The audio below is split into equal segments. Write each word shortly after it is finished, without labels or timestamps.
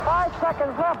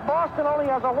seconds left. Boston only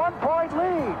has a 1-point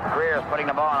lead. Greer's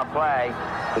putting the ball on a play.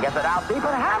 He gets it out deep,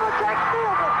 and Havlicek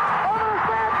steals it. Over the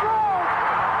stand throws.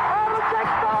 Havlicek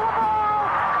stole the ball.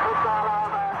 It's all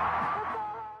over.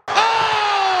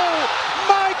 Oh,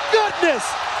 my goodness!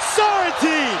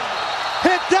 Sorrentine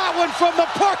hit that one from the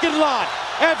parking lot.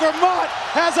 And Vermont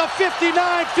has a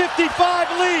 59-55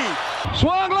 lead.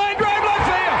 Swung line drive left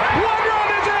field. One run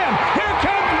is in. Here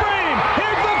comes Breen.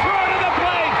 Here's the front of the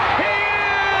plate. He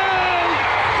is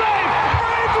safe.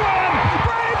 Braves win.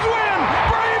 Braves win.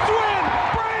 Braves win.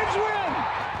 Braves win.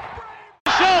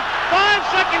 Schultz,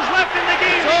 5 seconds left in the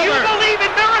game. Do you believe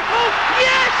in miracles?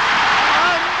 Yes!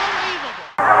 Unbelievable.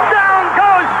 Down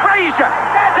goes Frazier.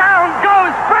 Down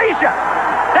goes Frazier.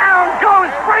 Down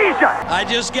goes Frazier. I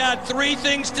just got 3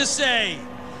 things to say.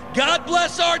 God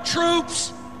bless our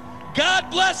troops. God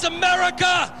bless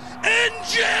America. And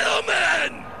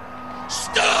gentlemen,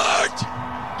 start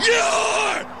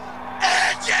your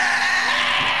engine!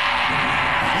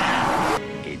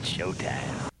 It's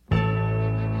showtime.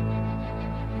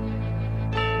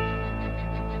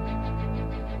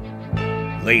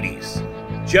 Ladies,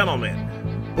 gentlemen,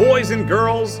 boys and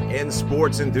girls, and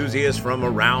sports enthusiasts from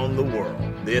around the world.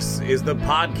 This is the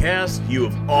podcast you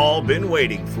have all been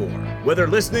waiting for. Whether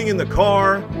listening in the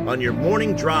car, on your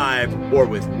morning drive, or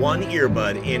with one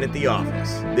earbud in at the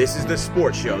office, this is the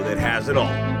sports show that has it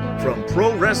all. From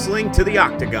pro wrestling to the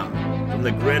octagon, from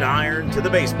the gridiron to the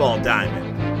baseball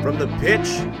diamond, from the pitch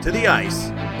to the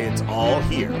ice, it's all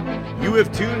here. You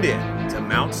have tuned in to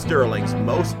Mount Sterling's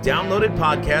most downloaded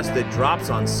podcast that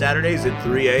drops on Saturdays at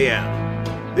 3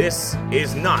 a.m. This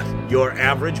is not your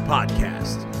average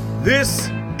podcast. This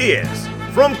is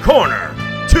From Corner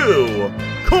to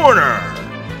Corner.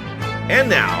 And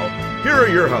now, here are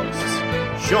your hosts,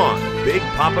 Sean Big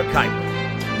Papa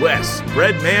Kuiper, Wes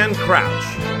Breadman Crouch,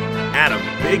 Adam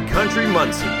Big Country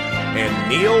Muncie, and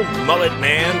Neil Mullet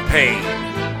Man Payne.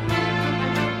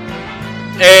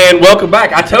 And welcome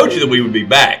back. I told you that we would be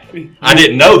back. I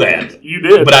didn't know that. You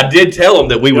did. But I did tell them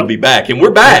that we would be back. And we're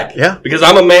back. Yeah. Because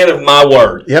I'm a man of my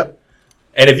word. Yep.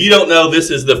 And if you don't know, this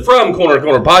is the From Corner to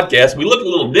Corner podcast. We look a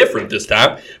little different this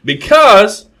time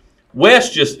because Wes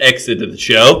just exited the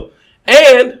show.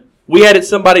 And we added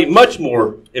somebody much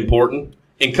more important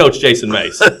in Coach Jason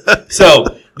Mays. So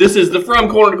this is the From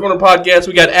Corner to Corner podcast.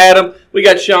 We got Adam, we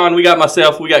got Sean, we got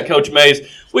myself, we got Coach Mays.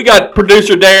 We got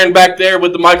producer Darren back there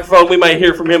with the microphone. We may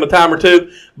hear from him a time or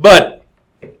two. But,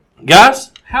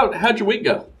 guys, how'd your week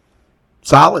go?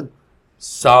 Solid.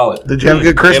 Did you have a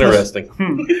good Christmas? Interesting.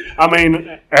 I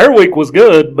mean, our week was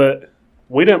good, but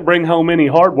we didn't bring home any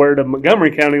hardware to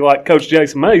Montgomery County like Coach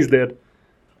Jason Mays did.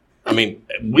 I mean,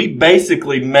 we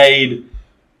basically made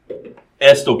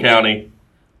Estill County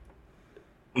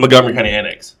Montgomery County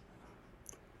Annex.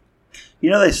 You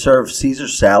know they serve Caesar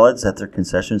salads at their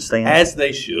concession stand? As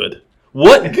they should.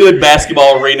 What good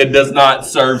basketball arena does not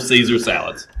serve Caesar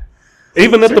salads?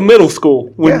 Even at the middle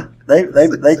school. Yeah.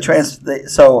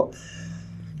 So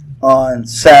on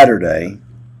Saturday,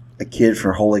 a kid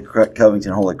for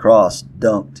Covington Holy Cross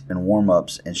dunked in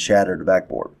warm-ups and shattered the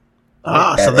backboard.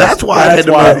 So that's why I had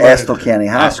to move. At Estill County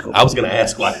High School. I was going to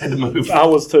ask why I had to move. I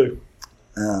was too.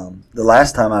 The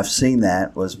last time I've seen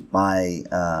that was my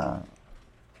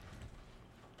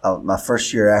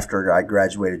first year after I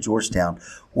graduated Georgetown.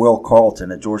 Will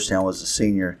Carlton at Georgetown was a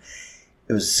senior.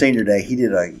 It was a senior day.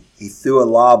 He threw a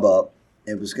lob up.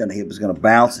 He was going to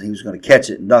bounce and he was going to catch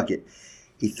it and dunk it.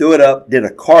 He threw it up, did a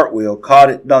cartwheel,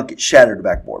 caught it, dunked it, shattered the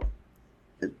backboard.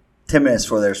 10 minutes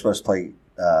before they were supposed to play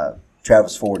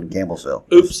Travis Ford in Campbellsville.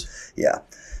 Oops. Yeah.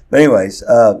 But anyways,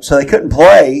 so they couldn't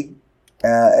play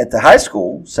at the high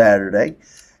school Saturday,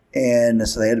 and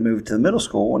so they had to move it to the middle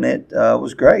school, and it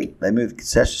was great. They moved the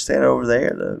concession stand over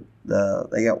there.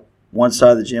 They got one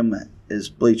side of the gym is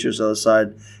bleachers, the other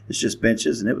side is just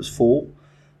benches, and it was full.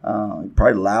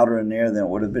 Probably louder in there than it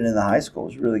would have been in the high school. It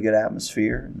was a really good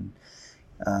atmosphere, and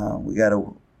we got a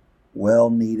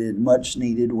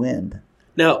much-needed wind.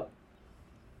 Now,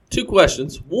 2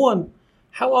 questions. 1,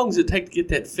 how long does it take to get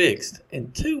that fixed?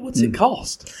 And 2, what's it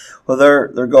cost? Well,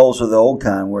 their goals are the old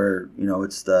kind where,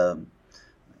 it's the,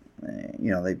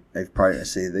 they've probably,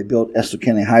 they built Estill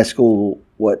County High School,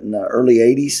 in the early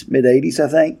 80s, mid-80s, I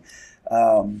think.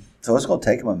 So it's going to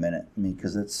take them a minute. I mean,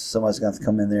 because somebody's going to have to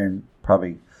come in there and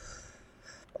probably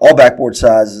all backboard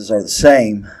sizes are the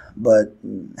same, but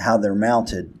how they're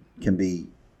mounted can be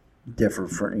different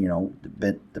for,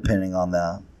 depending on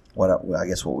what we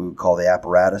would call the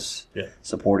apparatus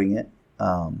supporting it.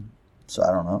 So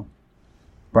I don't know.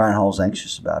 Brian Hall's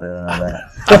anxious about it. I know that.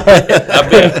 I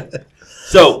bet.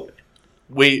 So,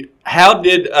 how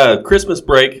did Christmas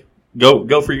break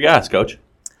go for you guys, Coach?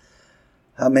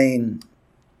 I mean,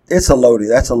 that's a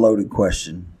loaded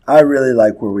question. I really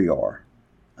like where we are.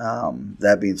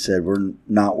 That being said, we're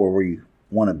not where we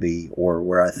want to be or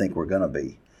where I think we're going to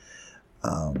be.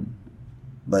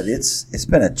 But it's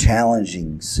been a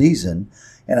challenging season,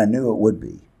 and I knew it would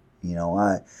be.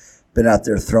 I've been out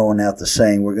there throwing out the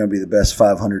saying we're going to be the best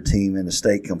 500 team in the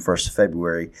state come 1st of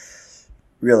February,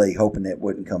 really hoping it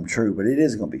wouldn't come true, but it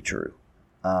is going to be true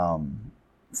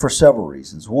for several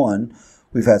reasons. One,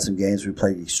 we've had some games we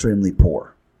played extremely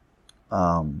poor.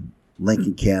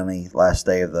 Lincoln County, last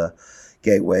day of the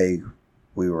Gateway,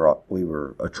 we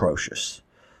were atrocious.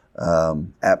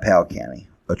 At Powell County,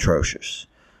 atrocious.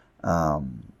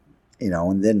 And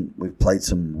then we've played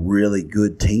some really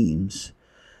good teams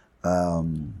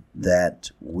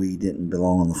that we didn't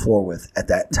belong on the floor with at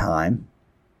that time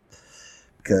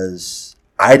because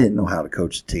I didn't know how to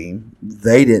coach the team.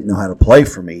 They didn't know how to play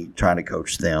for me trying to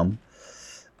coach them.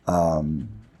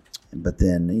 But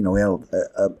then, we had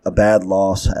a bad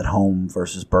loss at home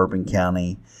versus Bourbon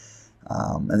County.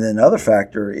 And then the other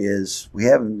factor is we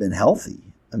haven't been healthy.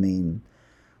 I mean,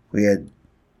 we had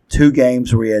 2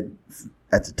 games where we had,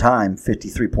 at the time,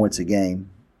 53 points a game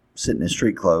sitting in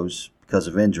street clothes because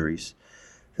of injuries.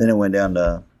 Then it went down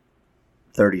to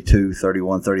 32,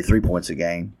 31, 33 points a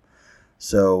game.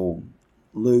 So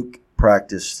Luke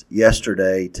practiced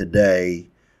yesterday, today,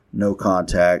 no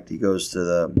contact. He goes to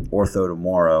the ortho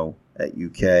tomorrow at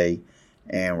UK,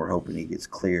 and we're hoping he gets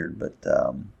cleared. But,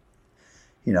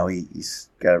 he's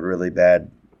got a really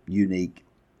bad, unique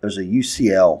 – there's a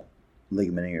UCL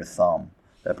ligament in your thumb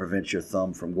that prevents your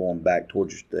thumb from going back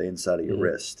towards the inside of your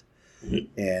wrist.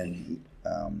 And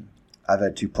I've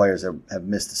had 2 players that have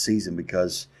missed the season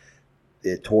because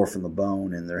it tore from the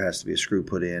bone and there has to be a screw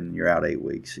put in and you're out 8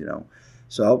 weeks,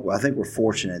 So I think we're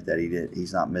fortunate that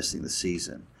he's not missing the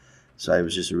season. So it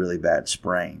was just a really bad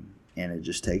sprain, and it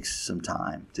just takes some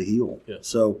time to heal. Yeah.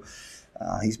 So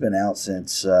he's been out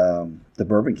since the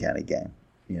Bourbon County game.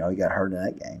 He got hurt in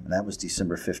that game, and that was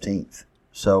December 15th.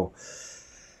 So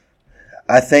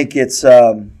I think it's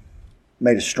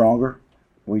made us stronger.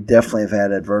 We definitely have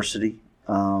had adversity,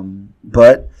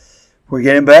 but we're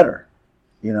getting better,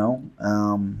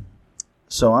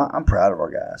 So I'm proud of our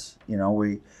guys.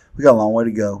 We got a long way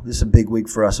to go. This is a big week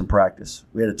for us in practice.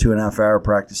 We had a 2.5-hour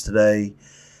practice today.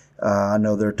 I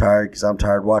know they're tired because I'm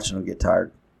tired watching them get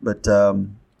tired. But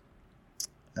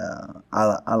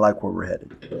I like where we're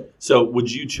headed. So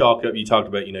would you chalk up, you talked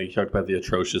about the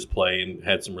atrocious play and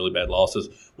had some really bad losses.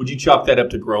 Would you chalk that up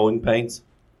to growing pains?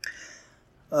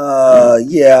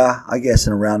 Yeah, I guess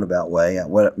in a roundabout way.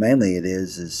 What mainly it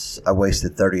is I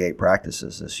wasted 38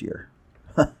 practices this year.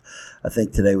 I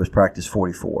think today was practice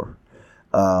 44.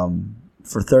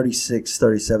 For 36,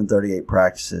 37, 38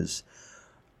 practices,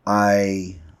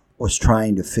 I was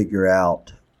trying to figure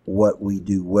out what we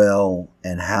do well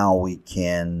and how we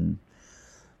can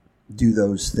do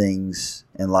those things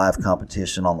in live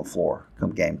competition on the floor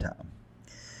come game time.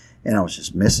 And I was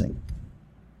just missing.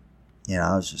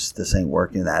 I was just, this ain't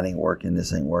working, that ain't working,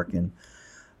 this ain't working.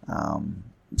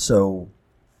 So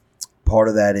part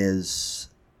of that is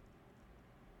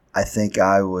I think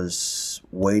I was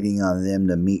waiting on them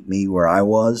to meet me where I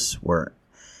was,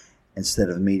 instead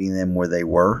of meeting them where they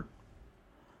were.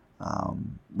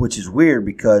 Which is weird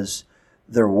because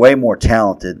they're way more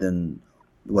talented than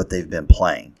what they've been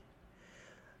playing.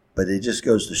 But it just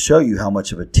goes to show you how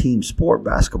much of a team sport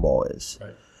basketball is.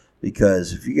 Right.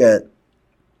 Because if you got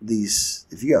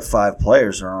 5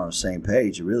 players that are on the same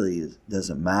page, it really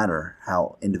doesn't matter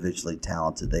how individually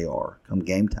talented they are come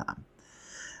game time.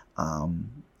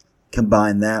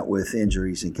 Combine that with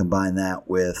injuries and combine that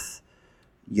with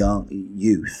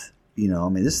youth.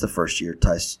 This is the first year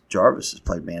Tice Jarvis has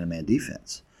played man-to-man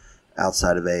defense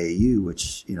outside of AAU,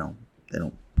 which, they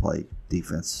don't play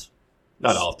defense.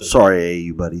 Not often. Sorry,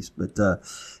 AAU buddies. But,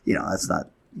 that's not,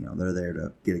 they're there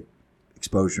to get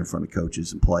exposure in front of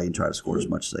coaches and play and try to score as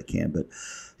much as they can. But,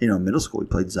 in middle school, we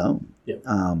played zone. Yeah.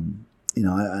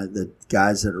 The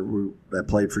guys that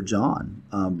played for John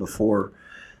before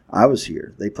I was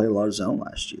here, they played a lot of zone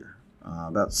last year,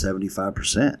 about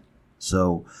 75%.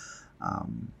 So,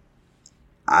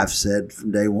 I've said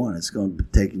from day one, it's going to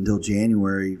take until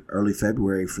January, early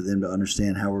February for them to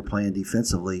understand how we're playing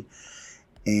defensively.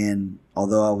 And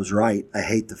although I was right, I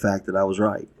hate the fact that I was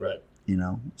right. Right.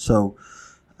 So,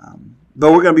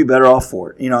 but we're going to be better off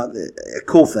for it. A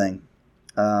cool thing,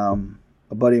 a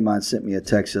buddy of mine sent me a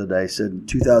text the other day, said in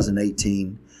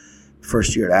 2018,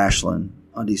 first year at Ashland,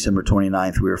 on December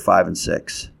 29th, we were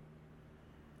 5-6.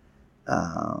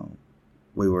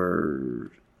 We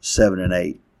were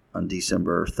 7-8. On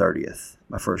December 30th,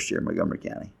 my first year in Montgomery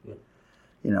County. Yeah.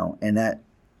 And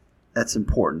That's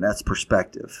important. That's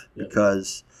perspective. Yep.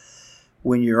 Because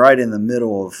when you're right in the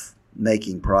middle of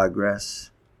making progress,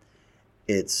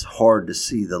 it's hard to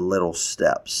see the little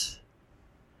steps.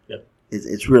 Yep.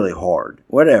 It's really hard.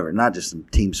 Whatever, not just in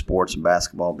team sports and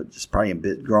basketball, but just probably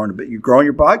growing a bit. You're growing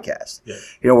your podcast.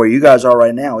 Yep. Where you guys are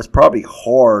right now, it's probably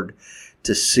hard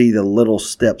to see the little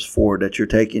steps forward that you're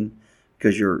taking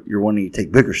because you're wanting to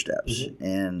take bigger steps. Mm-hmm.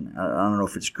 And I don't know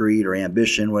if it's greed or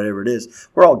ambition, whatever it is.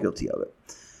 We're all guilty of it.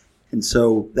 And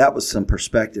so that was some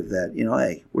perspective that,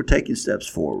 hey, we're taking steps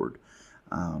forward.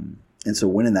 And so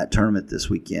winning that tournament this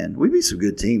weekend, we beat some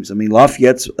good teams. I mean,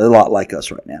 Lafayette's a lot like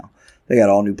us right now. They got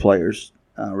all new players,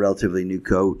 relatively new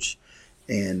coach,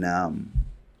 and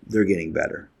they're getting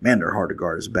better. Man, they're hard to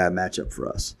guard. It's a bad matchup for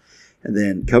us. And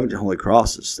then Covington Holy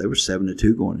Cross, they were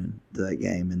 7-2 going into that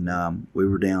game, and we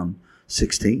were down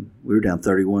 16. We were down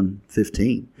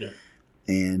 31-15,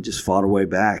 and just fought our way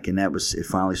back, and it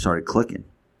finally started clicking.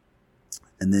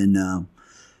 And then,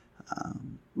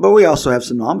 but we also have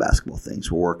some non-basketball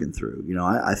things we're working through.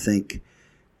 I think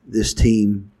this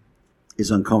team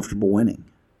is uncomfortable winning.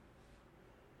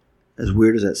 As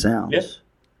weird as that sounds. Yes.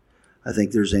 I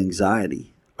think there's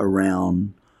anxiety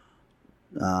around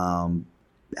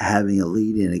having a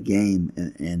lead in a game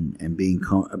and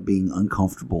being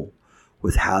uncomfortable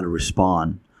with how to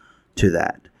respond to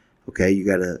that. Okay, you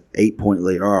got an 8-point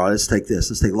lead. All right, let's take this.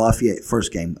 Let's take Lafayette,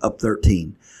 first game, up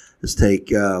 13. Let's take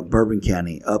Bourbon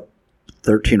County, up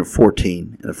 13 or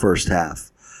 14 in the first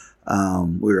half.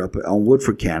 We were up on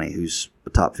Woodford County, who's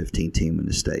a top 15 team in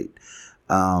the state.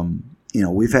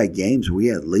 We've had games where we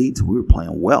had leads and we were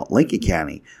playing well. Lincoln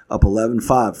County, up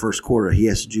 11-5 first quarter. He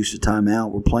has to juice a timeout.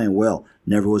 We're playing well.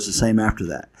 Never was the same after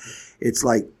that. It's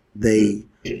like they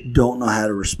don't know how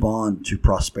to respond to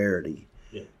prosperity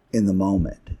in the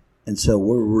moment. And so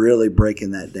we're really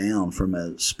breaking that down from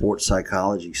a sports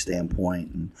psychology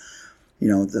standpoint. And,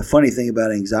 the funny thing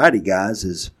about anxiety, guys,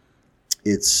 is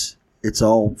it's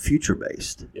all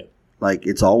future-based. Yeah. Like,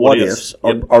 it's all what ifs.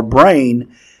 Our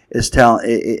brain is telling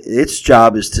its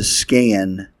job is to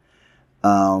scan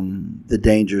the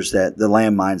dangers, the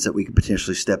landmines that we could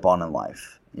potentially step on in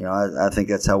life. I think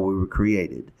that's how we were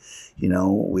created.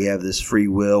 We have this free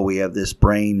will. We have this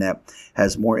brain that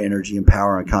has more energy and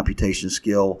power and computation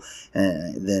skill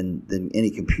than any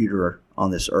computer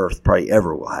on this earth probably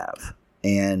ever will have.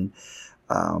 And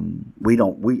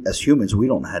we as humans, we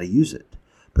don't know how to use it.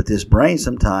 But this brain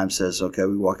sometimes says, okay,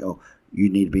 you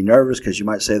need to be nervous because you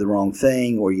might say the wrong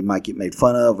thing, or you might get made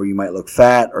fun of, or you might look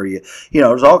fat, or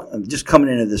there's all just coming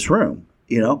into this room,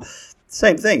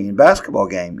 Same thing in basketball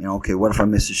game. Okay, what if I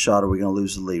miss a shot? Are we going to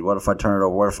lose the lead? What if I turn it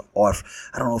over? What if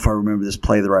I don't know if I remember this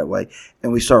play the right way?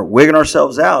 And we start wigging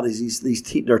ourselves out as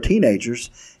they're teenagers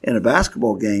in a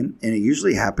basketball game, and it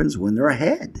usually happens when they're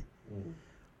ahead.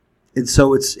 And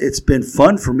so it's been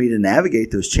fun for me to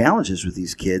navigate those challenges with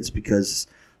these kids because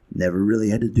never really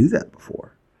had to do that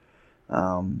before.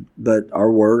 But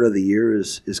our word of the year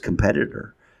is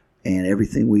competitor, and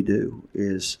everything we do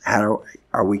is how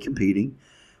are we competing?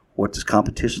 What does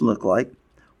competition look like?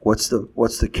 What's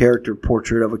the character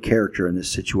portrait of a character in this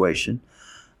situation?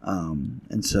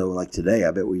 And so, like today,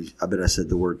 I bet I said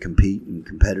the word compete and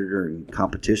competitor and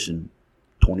competition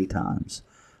 20 times.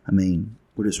 I mean,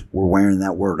 we're wearing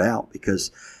that word out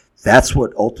because that's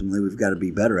what ultimately we've got to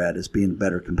be better at, is being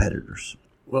better competitors.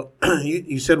 Well,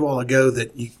 you said a while ago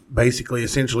that you basically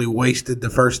essentially wasted the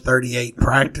first 38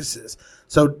 practices.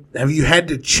 So have you had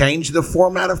to change the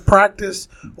format of practice,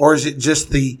 or is it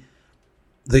just the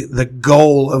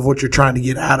goal of what you're trying to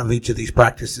get out of each of these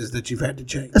practices that you've had to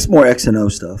change? That's more X and O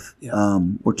stuff. Yeah.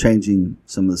 We're changing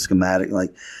some of the schematic.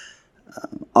 Like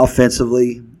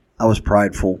offensively, I was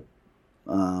prideful,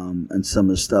 and some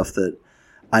of the stuff that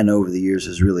I know over the years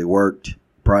has really worked.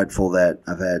 Prideful that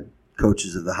I've had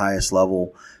coaches at the highest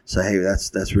level say, hey,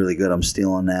 that's really good. I'm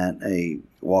stealing that. Hey,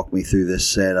 walk me through this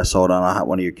set. I saw it on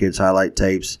one of your kids' highlight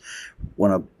tapes.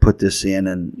 Want to put this in,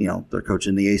 and they're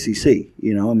coaching the ACC.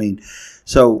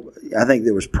 So I think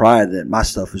there was pride that my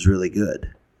stuff was really good.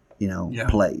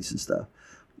 Plays and stuff.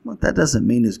 Well, that doesn't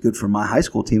mean it's good for my high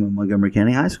school team at Montgomery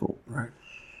County High School. Right.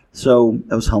 So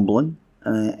it was humbling,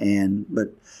 but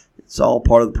it's all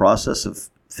part of the process of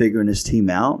figuring this team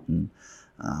out and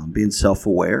being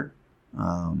self-aware.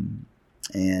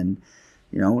 And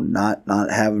not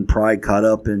having pride caught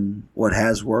up in what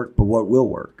has worked, but what will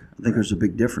work. I think there's a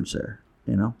big difference there.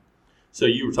 So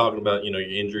you were talking about your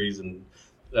injuries and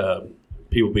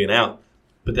people being out,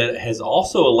 but that has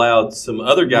also allowed some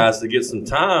other guys to get some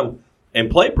time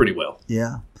and play pretty well.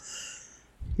 Yeah,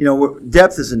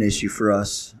 depth is an issue for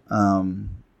us.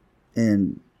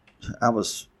 And I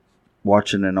was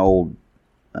watching an old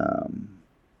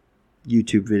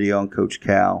YouTube video on Coach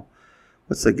Cal.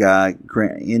 What's the guy?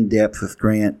 Grant, In Depth with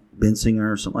Grant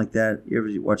Bensinger or something like that. You ever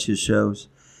watch his shows?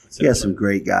 He has some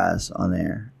great guys on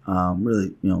there.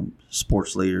 Really,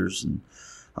 sports leaders. And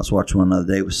I was watching one the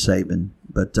other day with Saban.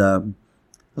 But I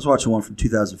was watching one from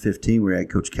 2015 where he had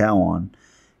Coach Cal on.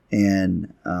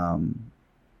 And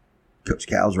Coach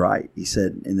Cal's right. He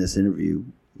said in this interview,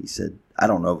 I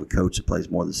don't know of a coach that plays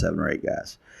more than 7 or 8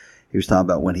 guys. He was talking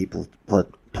about when he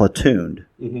platooned,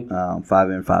 5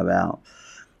 in, 5 out.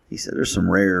 He said there's some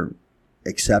rare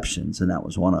exceptions, and that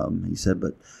was one of them. He said,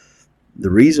 but the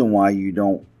reason why you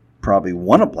don't probably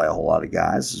want to play a whole lot of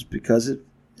guys is because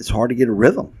it's hard to get a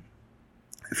rhythm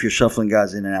if you're shuffling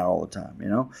guys in and out all the time,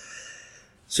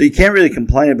 So you can't really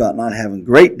complain about not having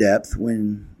great depth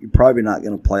when you're probably not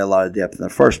going to play a lot of depth in the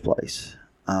first place.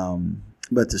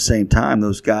 But at the same time,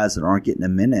 those guys that aren't getting the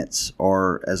minutes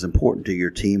are as important to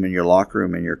your team and your locker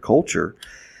room and your culture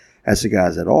as the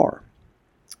guys that are.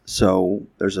 So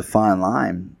there's a fine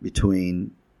line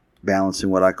between balancing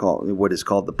what is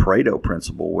called the Pareto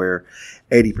principle, where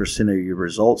 80% of your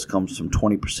results comes from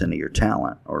 20% of your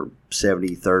talent, or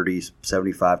 70-30,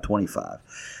 75-25.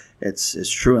 It's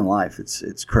true in life.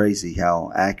 It's crazy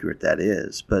how accurate that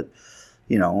is. But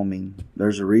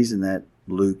there's a reason that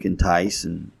Luke and Tice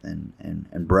and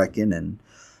Brecken and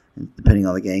depending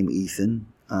on the game, Ethan,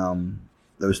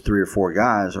 those 3 or 4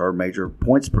 guys are major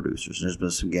points producers. And there's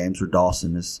been some games where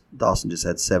Dawson just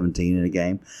had 17 in a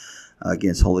game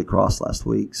against Holy Cross last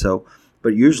week. So,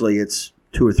 but usually it's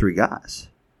 2 or 3 guys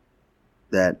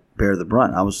that bear the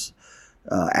brunt. I was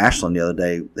Ashland the other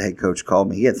day. The head coach called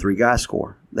me. He had 3 guys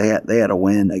score. They had a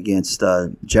win against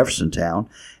Jeffersontown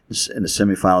in the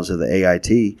semifinals of the AIT.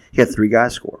 He had 3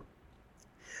 guys score.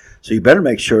 So you better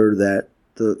make sure that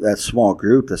that small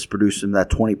group that's producing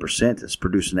that 20%, that's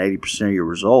producing 80% of your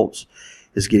results,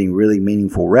 is getting really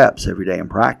meaningful reps every day in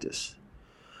practice,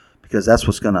 because that's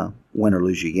what's going to win or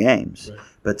lose you games. Right.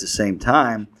 But at the same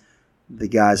time, the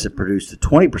guys that produce the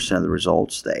 20% of the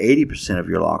results, the 80% of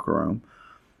your locker room,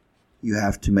 you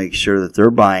have to make sure that they're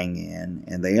buying in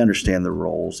and they understand the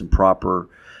roles, and proper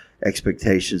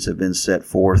expectations have been set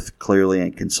forth clearly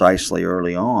and concisely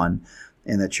early on,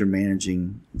 and that you're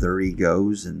managing their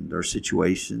egos and their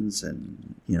situations,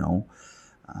 and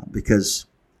because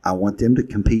I want them to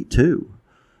compete too.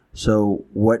 So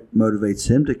what motivates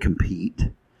them to compete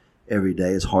every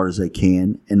day as hard as they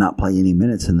can and not play any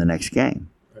minutes in the next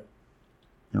game? Right.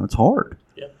 It's hard.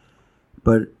 Yeah.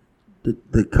 But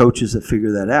the coaches that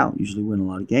figure that out usually win a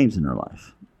lot of games in their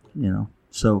life.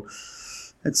 So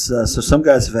it's so some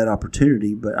guys have had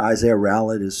opportunity, but Isaiah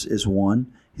Rowlett is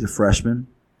one. He's a freshman.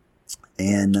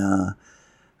 And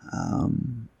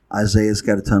Isaiah's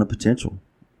got a ton of potential,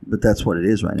 but that's what it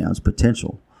is right now. It's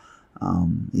potential.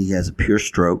 He has a pure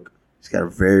stroke. He's got a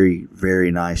very, very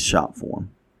nice shot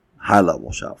form,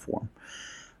 high-level shot form.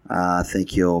 I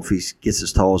think if he gets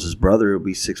as tall as his brother, he'll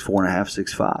be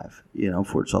 6'4.5", 6'5",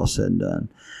 before it's all said and done.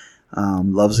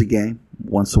 Loves the game,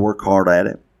 wants to work hard at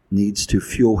it, needs to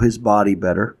fuel his body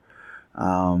better.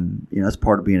 That's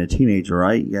part of being a teenager,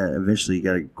 right? Eventually you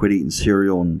got to quit eating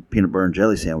cereal and peanut butter and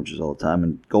jelly sandwiches all the time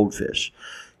and goldfish.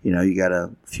 You got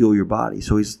to fuel your body.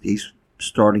 So he's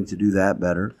starting to do that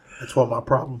better. That's what my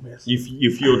problem is.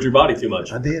 You fueled your body too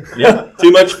much. I did. Yeah,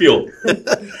 too much fuel.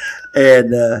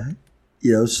 And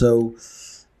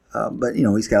but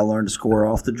he's got to learn to score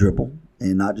off the dribble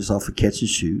and not just off a catch and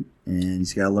shoot. And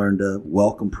he's got to learn to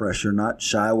welcome pressure, not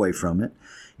shy away from it.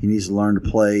 He needs to learn to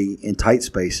play in tight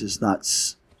spaces, not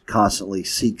constantly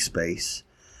seek space,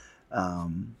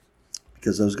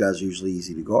 because those guys are usually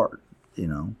easy to guard,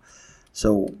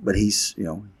 So, but he's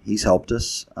helped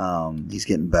us. He's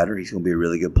getting better. He's going to be a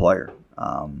really good player.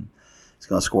 He's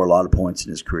going to score a lot of points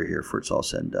in his career here before it's all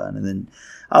said and done. And then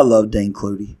I love Dane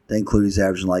Clutie. Dane Clutie's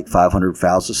averaging like 500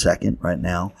 fouls a second right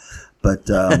now. But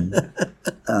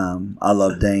I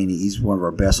love Dane. He's one of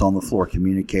our best on the floor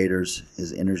communicators.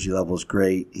 His energy level is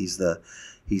great. He's the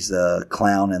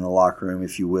clown in the locker room,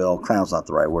 if you will. Clown's not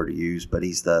the right word to use, but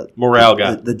he's the morale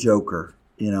guy, the joker,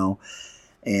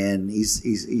 And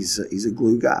he's a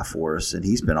glue guy for us, and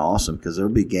he's been awesome, because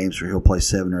there'll be games where he'll play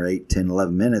 7 or 8, 10,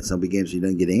 11 minutes. There'll be games he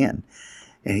doesn't get in,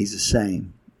 and he's the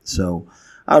same. So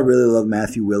I really love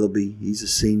Matthew Willoughby. He's a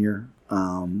senior.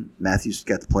 Matthew's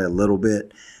got to play a little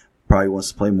bit. Probably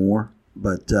wants to play more,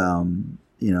 but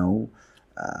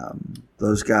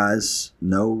those guys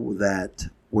know that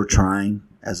we're trying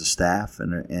as a staff,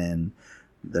 and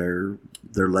they're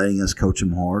letting us coach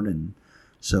them hard, and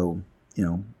so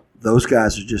those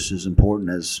guys are just as important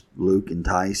as Luke and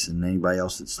Tice and anybody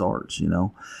else that starts.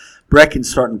 Brecken's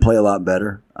starting to play a lot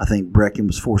better. I think Brecken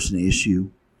was forcing the issue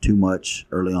too much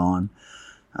early on.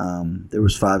 There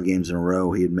was 5 games in a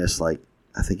row he had missed, like,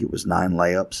 I think it was 9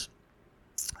 layups.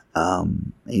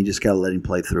 And you just got to let him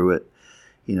play through it.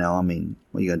 You know, I mean,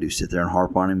 what are you going to do, sit there and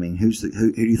harp on him? I mean, who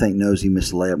do you think knows he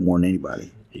missed a layup more than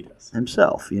anybody? He does.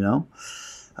 Himself, you know.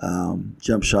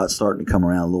 Jump shot starting to come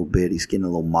around a little bit. He's getting a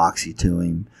little moxie to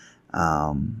him.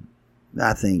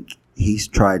 I think he's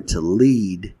tried to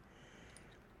lead,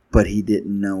 but he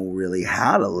didn't know really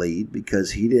how to lead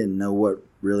because he didn't know what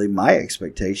really my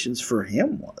expectations for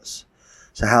him was.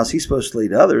 So how's he supposed to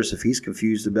lead others if he's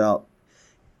confused about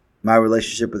my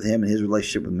relationship with him and his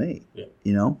relationship with me? Yeah.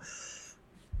 You know?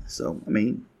 So, I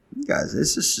mean, guys,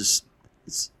 this is just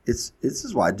this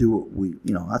is why I do what we,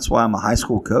 you know, that's why I'm a high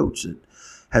school coach that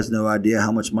has no idea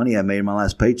how much money I made in my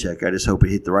last paycheck. I just hope it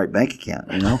hit the right bank account,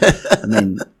 you know? I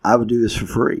mean, I would do this for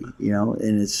free, you know,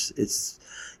 and it's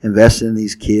investing in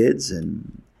these kids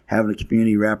and having a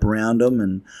community wrap around them,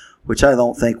 and which I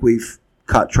don't think we've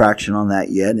caught traction on that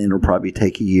yet, and it'll probably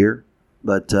take a year.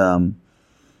 But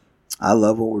I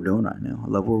love what we're doing right now. I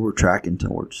love where we're tracking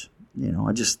towards. You know,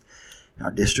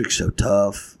 our district's so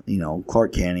tough. You know,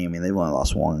 Clark County, I mean, they've only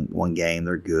lost one game.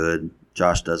 They're good.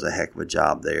 Josh does a heck of a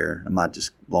job there. I'm not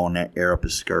just blowing that air up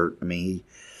his skirt. I mean,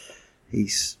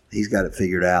 he's got it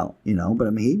figured out, you know. But, I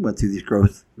mean, he went through these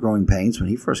growing pains when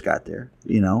he first got there,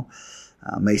 you know.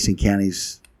 Mason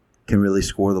County's can really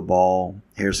score the ball.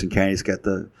 Harrison County's got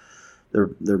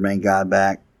their main guy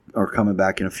back or coming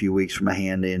back in a few weeks from a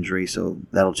hand injury, so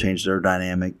that'll change their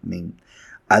dynamic. I mean,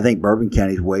 I think Bourbon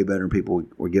County's way better than people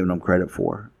were giving them credit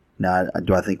for. Now,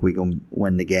 do I think we can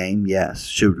win the game? Yes.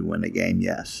 Should we win the game?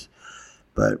 Yes.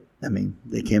 But, I mean,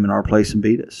 they came in our place and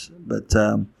beat us. But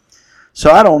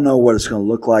so I don't know what it's going to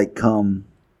look like come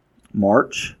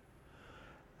March.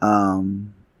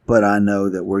 But I know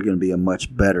that we're going to be a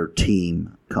much better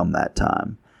team come that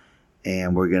time.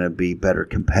 And we're going to be better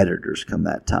competitors come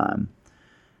that time.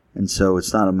 And so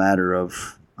it's not a matter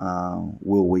of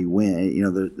will we win. You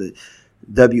know, the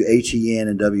W-H-E-N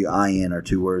and W-I-N are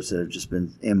 2 words that have just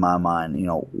been in my mind. You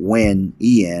know, win,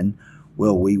 E-N,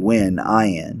 will we win,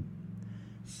 I-N.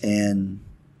 And,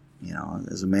 you know,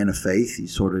 as a man of faith, you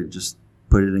sort of just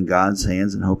put it in God's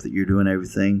hands and hope that you're doing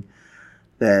everything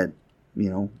that, you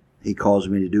know, he calls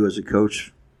me to do as a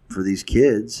coach for these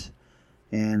kids,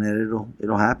 and that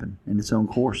it'll happen in its own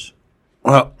course.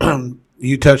 Well,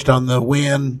 you touched on the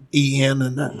win, E-N,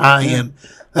 and the I-N.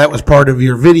 That was part of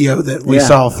your video that we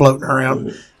saw floating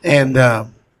around. And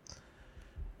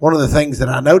one of the things that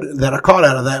I noted that I caught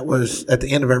out of that was at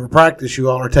the end of every practice, you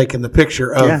all are taking the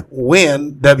picture of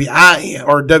win, W-I-N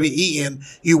or W-E-N.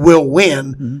 You will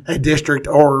win a district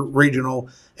or regional,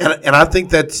 and I think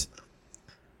that's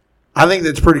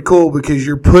pretty cool because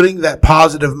you're putting that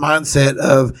positive mindset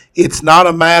of it's not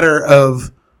a matter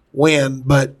of when,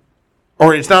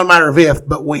 or it's not a matter of if,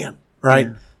 but when, right?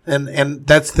 Yeah. And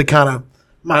that's the kind of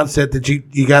mindset that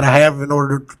you got to have in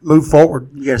order to move forward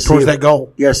towards that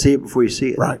goal. You got to see it before you see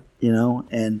it. Right. You know,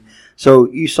 and so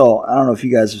you saw, I don't know if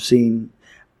you guys have seen,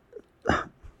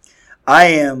 I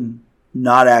am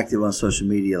not active on social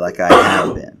media like I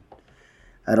have been.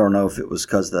 I don't know if it was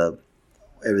because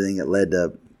everything that led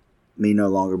to me no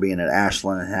longer being at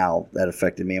Ashland and how that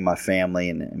affected me and my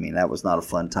family. And, I mean, that was not a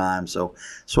fun time. So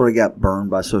sort of got burned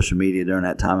by social media during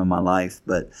that time in my life.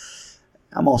 But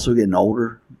I'm also getting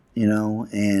older, you know,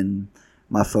 and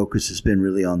my focus has been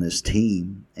really on this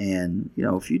team. And, you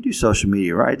know, if you do social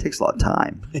media right, it takes a lot of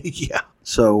time. Yeah.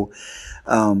 So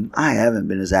I haven't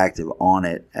been as active on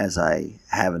it as I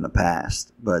have in the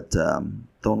past, but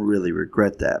don't really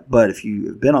regret that. But if you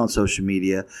have been on social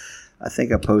media, I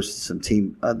think I posted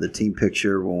the team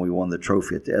picture when we won the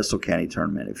trophy at the Estill County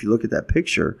tournament. If you look at that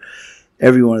picture,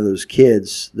 every one of those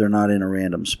kids, they're not in a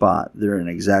random spot. They're in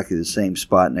exactly the same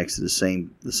spot next to the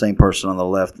same person on the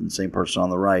left and the same person on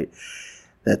the right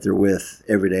that they're with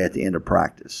every day at the end of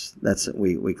practice.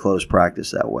 We close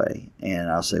practice that way. And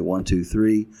I'll say 1, 2,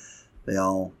 3. They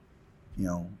all, you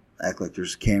know, act like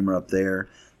there's a camera up there.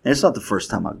 And it's not the first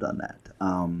time I've done that.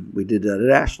 We did that at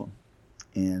Ashland.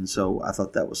 And so I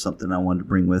thought that was something I wanted to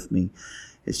bring with me.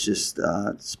 It's just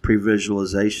it's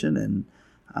pre-visualization. And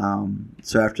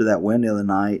so after that win the other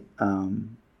night,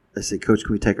 they said, "Coach,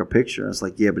 can we take our picture?" I was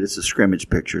like, "Yeah, but it's a scrimmage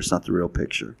picture. It's not the real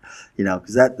picture." You know,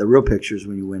 because the real picture is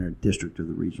when you win a district or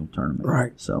the regional tournament.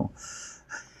 Right. So,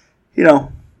 you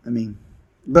know, I mean,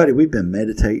 buddy, we've been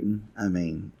meditating. I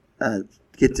mean,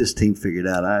 get this team figured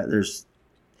out.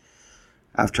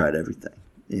 I've tried everything.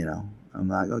 You know, I'm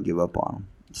not going to give up on them.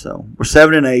 So we're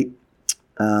 7-8.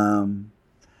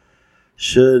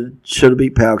 Should have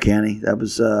beat Powell County. That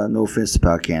was no offense to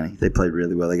Powell County. They played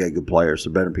really well. They got good players.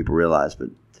 They're better than people realize. But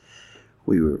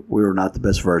we were not the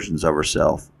best versions of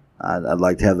ourselves. I'd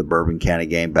like to have the Bourbon County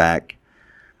game back.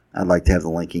 I'd like to have the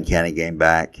Lincoln County game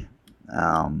back.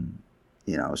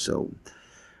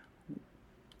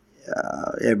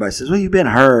 Everybody says, well, you've been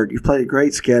hurt. You've played a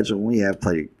great schedule. We have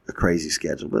played a crazy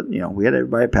schedule. But, we had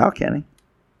everybody at Powell County.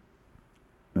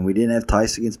 And we didn't have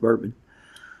Tice against Bourbon.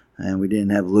 And we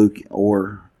didn't have Luke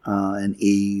and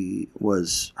E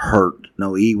was hurt.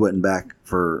 No, E wasn't back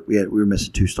we were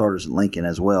missing 2 starters at Lincoln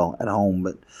as well at home.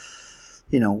 But,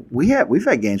 we've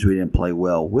had games we didn't play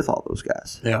well with all those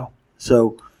guys. Yeah.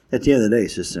 So, at the end of the day,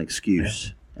 it's just an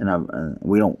excuse. Yeah. And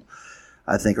we don't.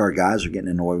 I think our guys are getting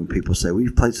annoyed when people say, well,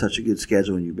 you've played such a good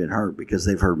schedule and you've been hurt, because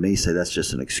they've heard me say that's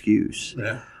just an excuse.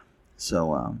 Yeah.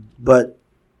 So, but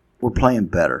we're playing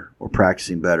better. We're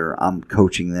practicing better. I'm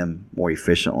coaching them more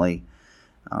efficiently.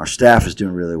 Our staff is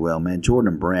doing really well, man.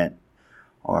 Jordan and Brent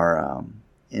are,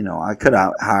 I could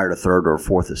have hired a 3rd or a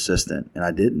 4th assistant, and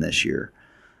I didn't this year,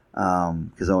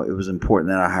 because it was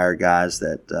important that I hire guys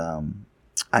that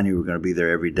I knew were going to be there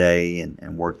every day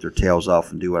and work their tails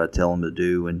off and do what I tell them to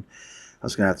do. And I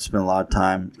was going to have to spend a lot of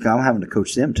time. I'm having to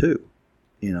coach them too.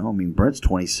 Brent's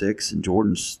 26 and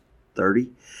Jordan's 30.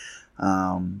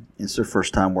 It's their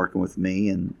first time working with me,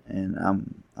 and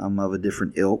I'm of a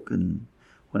different ilk. And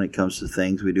when it comes to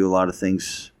things, we do a lot of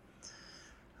things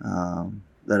that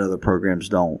other programs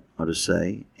don't, I'll just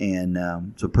say.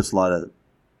 And so it puts a lot of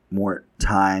more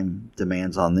time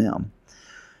demands on them.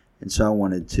 And so I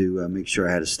wanted to make sure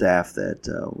I had a staff that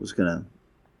was going to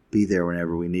be there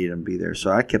whenever we needed them to be there.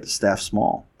 So I kept the staff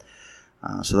small.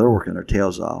 So they're working their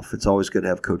tails off. It's always good to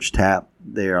have Coach Tapp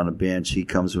there on the bench. He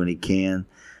comes when he can.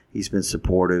 He's been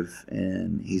supportive,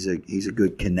 and he's a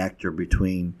good connector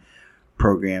between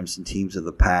programs and teams of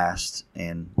the past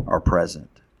and our present.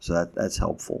 So that's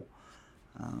helpful.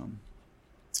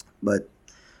 But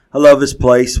I love this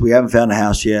place. We haven't found a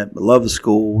house yet, but love the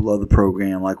school, love the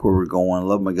program, like where we're going. I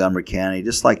love Montgomery County. I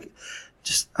just like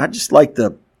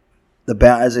the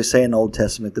as they say in the Old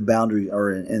Testament, the boundary,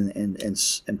 or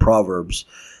in Proverbs,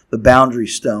 the boundary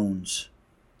stones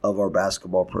of our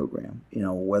basketball program.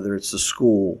 Whether it's the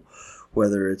school,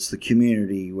 whether it's the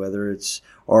community, whether it's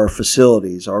our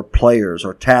facilities, our players,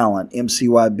 our talent,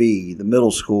 MCYB, the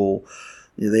middle school,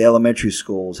 the elementary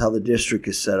schools, how the district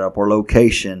is set up, our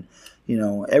location.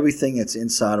 Everything that's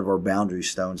inside of our boundary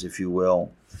stones, if you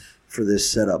will, for this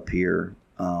setup here,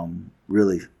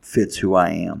 really fits who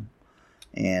I am.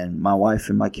 And my wife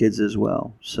and my kids as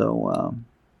well. So,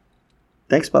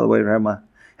 thanks, by the way, for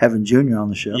having Junior on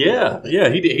the show. Yeah,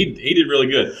 he did really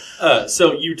good.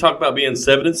 So you talked about being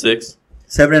 7-6,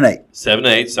 7-8,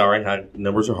 7-8. Sorry,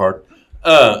 numbers are hard.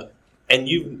 And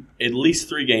you at least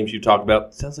 3 games you talked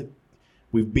about. Sounds like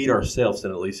we've beat ourselves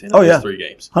in at least 3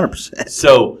 games. 100%.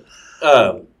 So,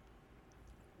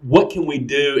 what can we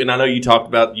do? And I know you talked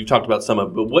about some of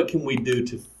it, but what can we do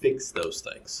to fix those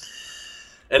things?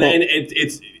 And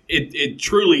it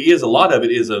truly is, a lot of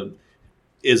it is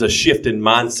a shift in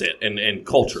mindset and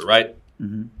culture, right?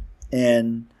 Mm-hmm.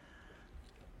 And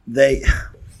they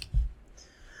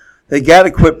got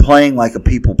to quit playing like a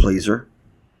people pleaser.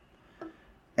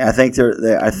 And I think they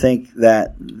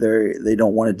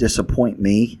don't want to disappoint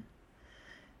me.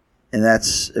 And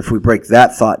that's, if we break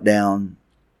that thought down,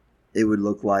 it would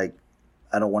look like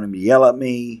I don't want him to yell at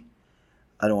me.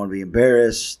 I don't want to be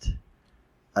embarrassed.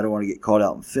 I don't want to get called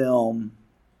out in film.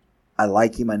 I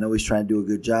like him. I know he's trying to do a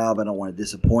good job. I don't want to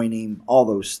disappoint him. All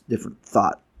those different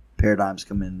thought paradigms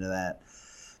come into that.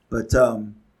 But I've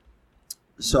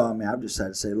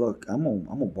decided to say, look, I'm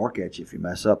gonna bark at you if you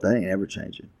mess up. That ain't ever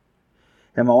changing.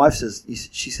 And my wife says,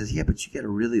 yeah, but you got a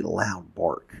really loud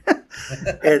bark.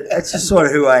 And that's just sort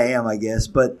of who I am, I guess.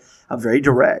 But I'm very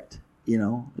direct.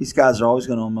 These guys are always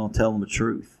going to tell them the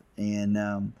truth.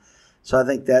 And so I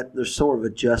think that they're sort of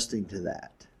adjusting to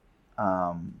that.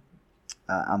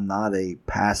 I'm not a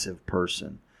passive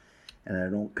person, and I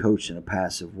don't coach in a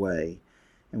passive way.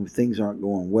 And when things aren't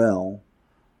going well,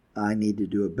 I need to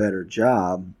do a better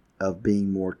job of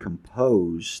being more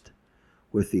composed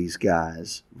with these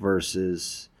guys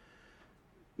versus,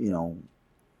 no,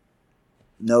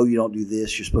 you don't do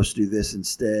this. You're supposed to do this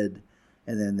instead.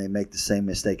 And then they make the same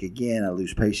mistake again. I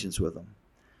lose patience with them.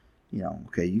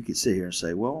 Okay, you could sit here and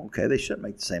say, well, okay, they shouldn't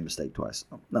make the same mistake twice.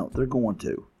 No, they're going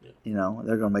to. Yeah.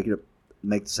 They're going to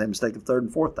make the same mistake a 3rd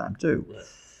and 4th time too. Right.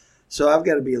 So I've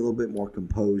got to be a little bit more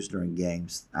composed during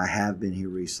games. I have been here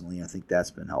recently. I think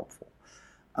that's been helpful.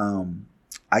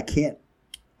 I can't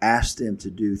ask them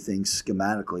to do things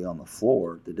schematically on the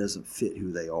floor that doesn't fit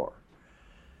who they are.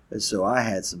 And so I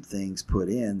had some things put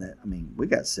in that, we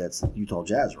got sets that Utah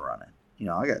Jazz are running.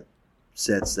 I got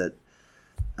sets that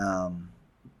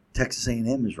Texas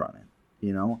A&M is running.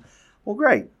 Well,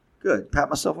 great. Good. Pat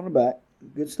myself on the back.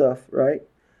 Good stuff, right?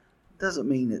 Doesn't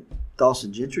mean that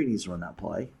Dawson Gentry needs to run that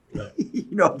play. No. You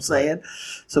know what I'm saying? Right.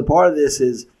 So part of this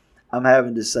is I'm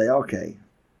having to say, okay,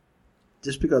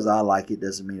 just because I like it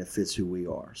doesn't mean it fits who we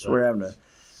are. So we're having to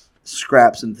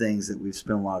scrap some things that we've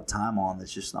spent a lot of time on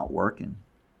that's just not working.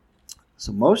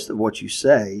 So most of what you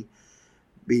say,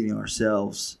 beating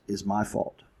ourselves, is my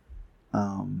fault.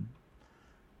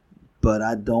 But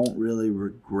I don't really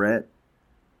regret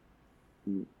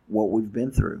what we've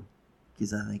been through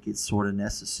because I think it's sort of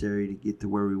necessary to get to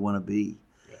where we want to be.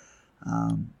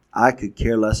 Yeah. I could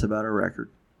care less about our record.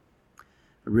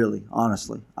 Really,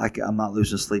 honestly. I'm not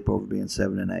losing sleep over being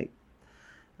 7-8.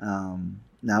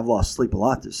 Now, I've lost sleep a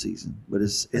lot this season, but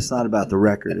it's not about the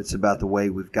record. It's about the way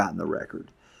we've gotten the record.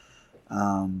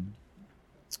 And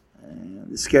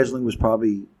the scheduling was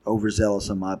probably overzealous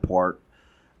on my part,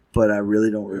 but I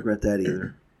really don't regret that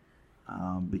either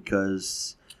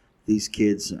because these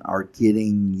kids are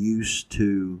getting used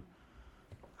to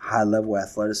high-level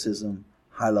athleticism,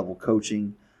 high-level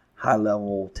coaching,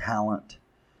 high-level talent.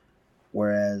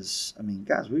 Whereas, I mean,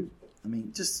 guys,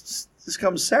 just this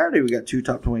comes Saturday, we got 2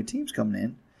 top 20 teams coming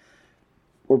in.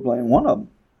 We're playing one of them.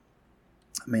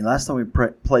 I mean, last time we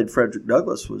played Frederick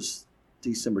Douglass was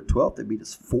December 12th. They beat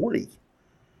us 40.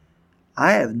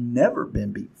 I have never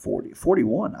been beat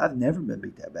 41. I've never been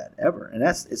beat that bad, ever. And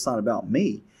it's not about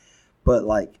me. But,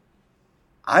 like,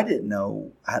 I didn't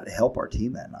know how to help our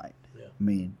team that night. Yeah. I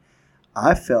mean,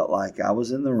 I felt like I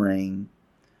was in the ring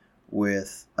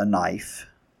with a knife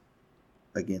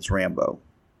against Rambo.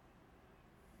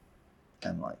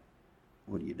 I'm like,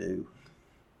 what do you do?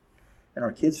 And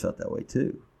our kids felt that way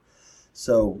too.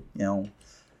 So,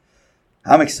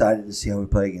 I'm excited to see how we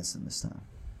play against them this time.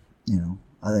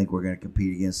 I think we're going to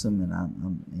compete against them,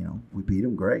 and we beat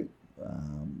them great.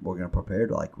 We're going to prepare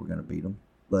like we're going to beat them,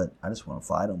 but I just want to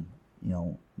fight them.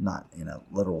 Not in a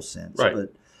literal sense, right.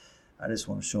 But I just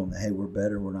want to show them that, hey, we're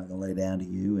better. We're not going to lay down to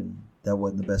you, and that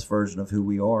wasn't the best version of who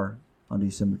we are on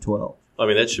December 12th. I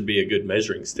mean, that should be a good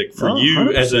measuring stick for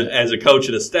you as a coach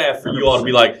and a staff. For 100%. You all to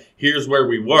be like, here's where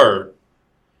we were,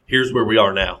 here's where we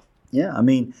are now. Yeah, I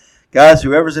mean, guys,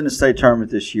 whoever's in the state tournament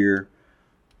this year,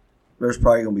 there's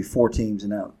probably going to be 4 teams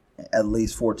at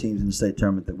least 4 teams in the state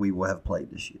tournament that we will have played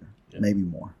this year, maybe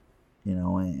more.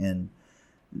 And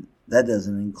that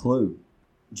doesn't include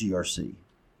GRC,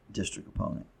 district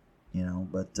opponent.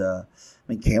 But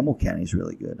Campbell County is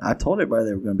really good. I told everybody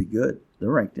they were going to be good. They're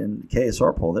ranked in the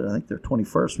KSR poll. I think they're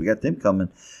 21st. We got them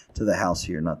coming to the house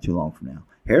here not too long from now.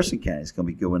 Harrison County is going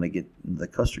to be good when they get the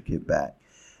Custer kid back.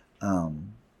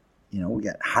 We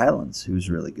got Highlands, who's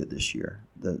really good this year.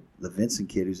 The Vincent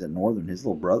kid who's at Northern, his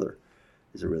little brother,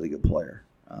 is a really good player.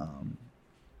 Have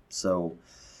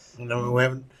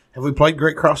we played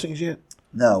Great Crossings yet?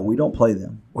 No, we don't play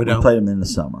them. We don't? We play them in the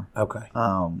summer. Okay.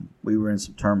 We were in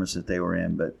some tournaments that they were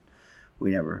in, but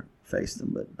we never faced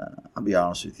them. But I'll be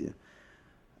honest with you,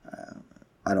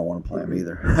 I don't want to play them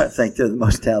either. I think they're the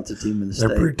most talented team in the state.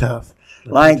 They're pretty tough.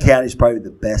 Lyon County is probably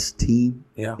the best team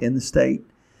in the state.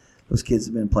 Those kids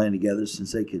have been playing together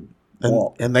since they could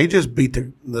walk. And they just beat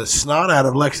the snot out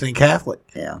of Lexington Catholic.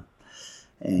 Yeah.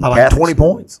 And by like 20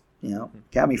 points.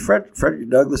 Frederick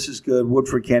Douglass is good.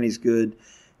 Woodford County's good.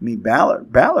 I mean,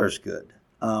 Ballard's good.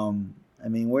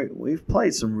 We've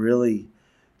played some really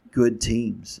good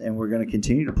teams, and we're going to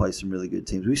continue to play some really good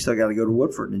teams. We still got to go to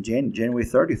Woodford in January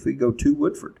 30th. We go to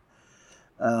Woodford.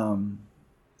 So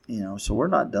we're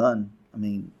not done. I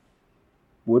mean,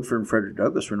 Woodford and Frederick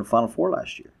Douglass were in the Final Four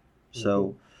last year.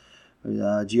 So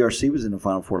GRC was in the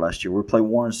Final Four last year. We're playing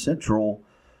Warren Central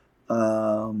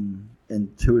in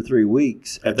 2 or 3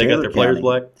 weeks. Have they got their players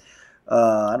back?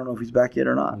 I don't know if he's back yet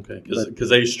or not. Okay, because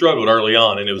they struggled early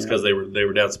on, and it was because they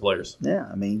were down some players.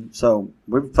 Yeah, so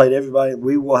we've played everybody.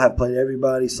 We will have played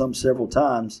everybody several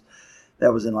times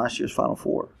that was in last year's Final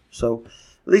Four. So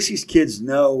at least these kids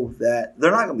know that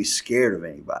they're not going to be scared of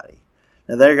anybody.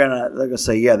 Now they're gonna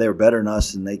say, yeah, they were better than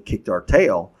us and they kicked our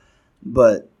tail,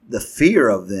 but the fear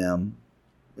of them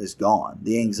is gone.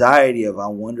 The anxiety of I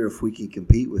wonder if we can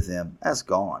compete with them, that's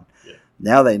gone. Yeah.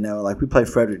 Now they know, like we played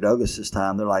Frederick Douglass this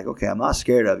time, they're like, okay, I'm not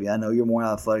scared of you. I know you're more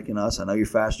athletic than us. I know you're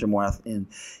faster, and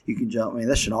you can jump. I mean,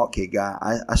 that Chenault kid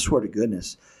guy, I swear to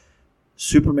goodness,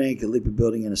 Superman could leap a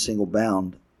building in a single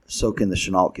bound, so can the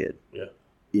Chenault kid. Yeah.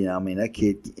 That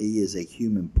kid, he is a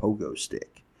human pogo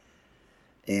stick.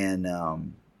 And,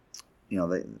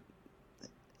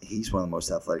 he's one of the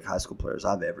most athletic high school players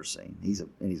I've ever seen. He's a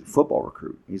football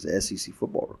recruit. He's an SEC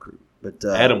football recruit. But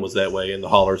Adam was that way in the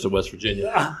hollers of West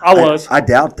Virginia. I was. I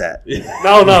doubt that.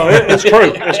 No, it's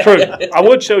true. It's true. I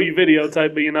would show you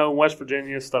videotape, but in West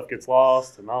Virginia stuff gets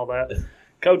lost and all that.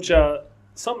 Coach,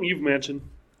 something you've mentioned,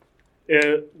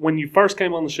 when you first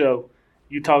came on the show,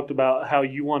 you talked about how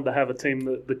you wanted to have a team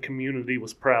that the community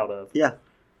was proud of. Yeah.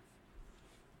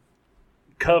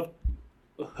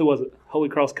 Who was it? Holy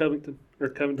Cross Covington? Or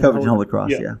Covington Holy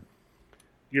Cross, yeah.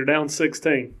 You're down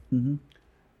 16. Mm-hmm.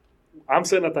 I'm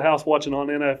sitting at the house watching on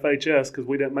NFHS because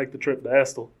we didn't make the trip to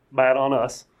Estill. Bad on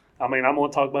us. I mean, I'm going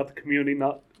to talk about the community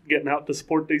not getting out to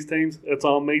support these teams. It's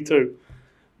on me too.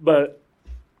 But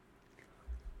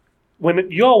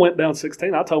when you all went down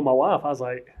 16, I told my wife, I was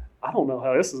like, I don't know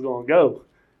how this is going to go.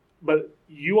 But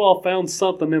you all found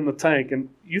something in the tank, and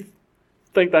you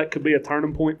think that could be a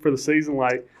turning point for the season?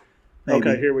 Like, maybe.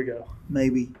 Okay, here we go.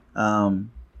 Maybe. I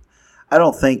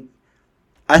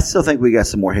still think we got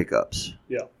some more hiccups.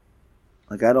 Yeah.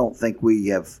 Like, I don't think we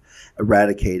have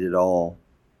eradicated all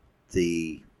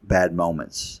the bad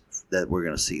moments that we're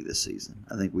going to see this season.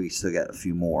 I think we still got a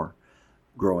few more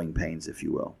growing pains, if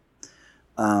you will.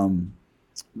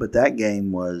 But that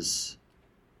game was,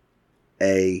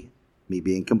 A, me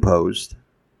being composed.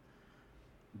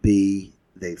 B,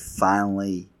 they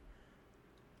finally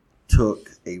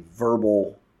took a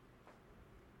verbal,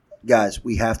 guys,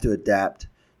 we have to adapt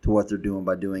to what they're doing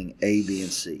by doing A, B,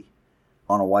 and C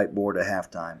on a whiteboard at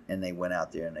halftime, and they went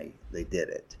out there and they did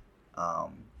it.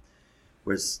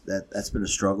 Whereas that's been a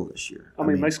struggle this year. I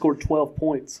mean, they scored 12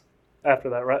 points after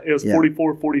that, right? It was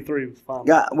 44-43. It was fine.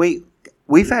 Yeah,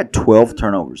 we've had 12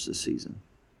 turnovers this season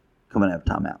coming out of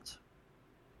timeouts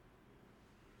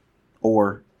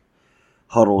or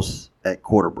huddles at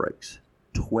quarter breaks.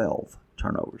 12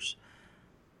 turnovers.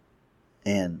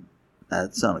 And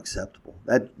that's unacceptable.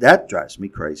 That drives me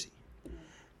crazy.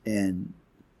 And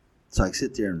so I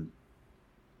sit there and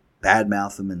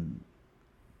badmouth them and,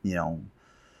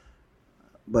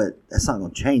 but that's not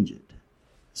going to change it.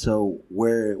 So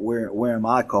where am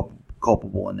I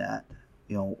culpable in that?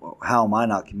 How am I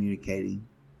not communicating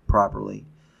properly?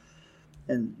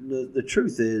 And the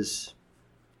truth is,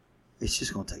 it's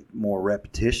just going to take more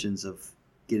repetitions of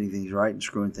getting things right and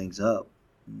screwing things up.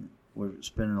 We're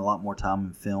spending a lot more time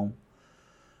in film.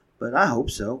 But I hope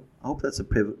so. I hope that's a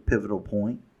pivotal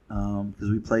point because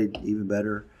we played even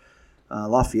better.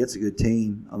 Lafayette's a good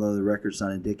team, although the record's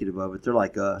not indicative of it. They're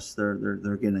like us.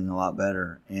 They're getting a lot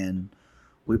better, and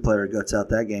we played our guts out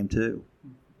that game too.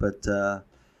 But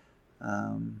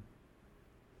Holy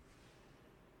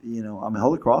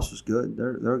Cross was good.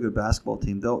 They're a good basketball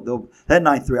team. They'll that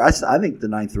 9-3. I think the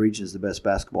 9th region is the best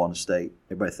basketball in the state.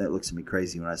 Everybody looks at me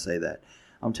crazy when I say that.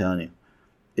 I'm telling you,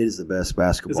 it is the best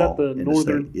basketball. Is that the in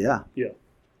northern? The state. Yeah.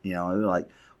 Yeah. They're like,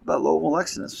 what about Louisville,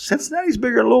 Lexington? Cincinnati's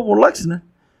bigger than Louisville, Lexington.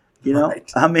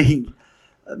 Right. I mean,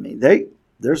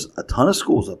 there's a ton of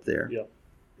schools up there. Yeah.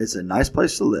 It's a nice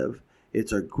place to live.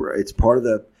 It's part of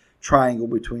the triangle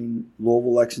between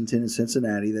Louisville, Lexington, and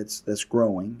Cincinnati that's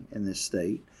growing in this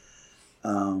state.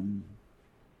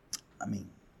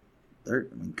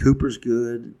 Cooper's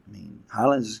good.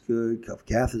 Highlands is good.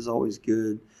 Cuff-Cath is always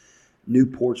good.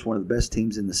 Newport's one of the best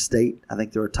teams in the state. I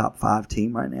think they're a top 5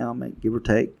 team right now, give or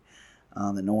take,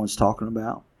 that no one's talking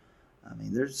about.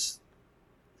 They're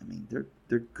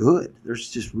good.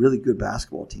 There's just really good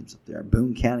basketball teams up there.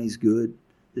 Boone County's good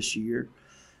this year.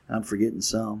 I'm forgetting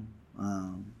some.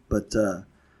 So that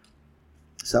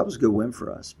was a good win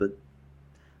for us. But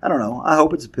I don't know. I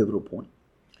hope it's a pivotal point.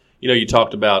 You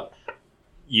talked about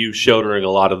you shouldering a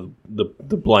lot of the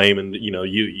blame and,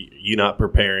 you not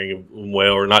preparing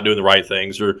well or not doing the right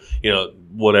things or,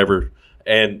 whatever.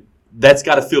 And that's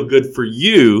got to feel good for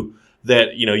you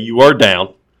that, you are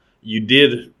down. You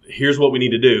did, here's what we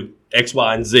need to do, X,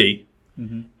 Y, and Z.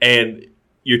 Mm-hmm. And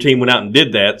your team went out and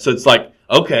did that. So it's like,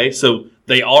 okay, so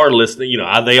they are listening.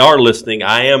 They are listening.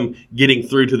 I am getting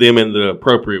through to them in the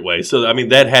appropriate way. So,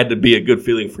 that had to be a good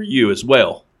feeling for you as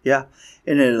well. Yeah.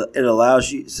 And it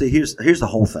allows you – see, here's the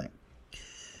whole thing.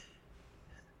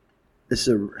 I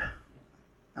don't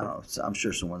know. I'm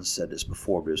sure someone said this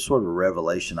before, but it's sort of a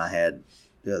revelation I had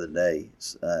the other day.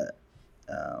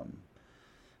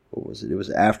 What was it? It was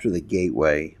after the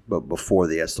Gateway, but before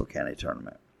the Estill County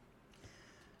tournament.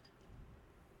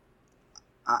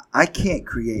 I can't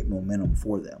create momentum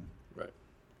for them. Right.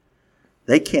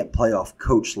 They can't play off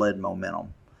coach-led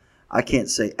momentum. I can't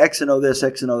say X and O this,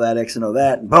 X and O that, X and O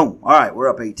that, and boom, all right, we're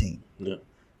up 18. Yeah. It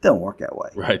doesn't work that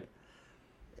way. Right.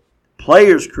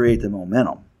 Players create the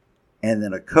momentum, and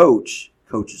then a coach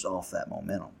coaches off that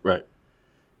momentum. Right.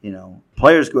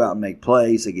 Players go out and make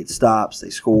plays. They get stops. They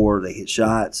score. They hit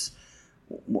shots.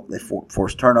 They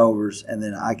force turnovers, and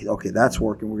then that's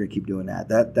working. We're going to keep doing that.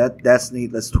 That's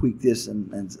neat. Let's tweak this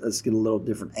and let's get a little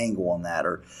different angle on that.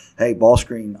 Or, hey, ball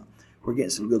screen, we're getting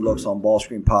some good looks on ball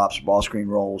screen pops, ball screen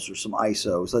rolls, or some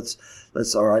ISOs.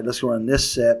 Let's run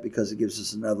this set because it gives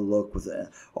us another look with it.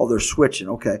 Oh, they're switching.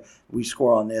 Okay, we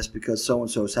score on this because so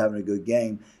and so is having a good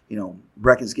game.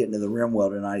 Brecken's getting to the rim well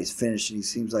tonight. He's finished and he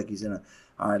seems like he's in a.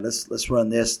 All right, let's run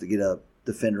this to get a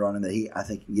defender on him that I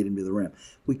think can get him to the rim.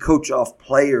 We coach off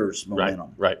players'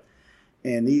 momentum. Right.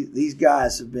 And these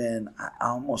guys have been. I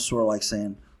almost sort of like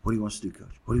saying, "What do you want us to do,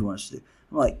 Coach? What do you want us to do?"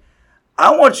 I'm like,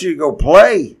 I want you to go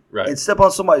play and step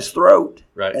on somebody's throat,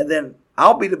 and then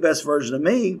I'll be the best version of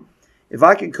me if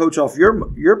I can coach off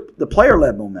the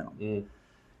player-led momentum. Mm.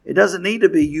 It doesn't need to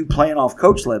be you playing off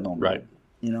coach-led momentum.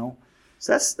 Right.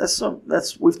 So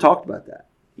that's we've talked about that,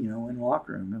 in the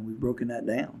locker room, and we've broken that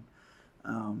down.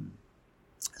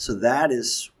 So that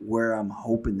is where I'm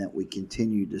hoping that we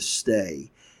continue to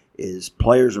stay. Is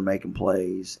players are making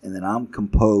plays, and then I'm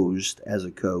composed as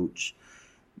a coach,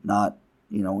 not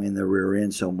in the rear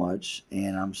end so much,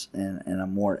 and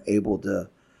I'm more able to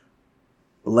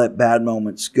let bad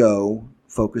moments go,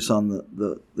 focus on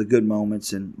the good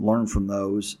moments and learn from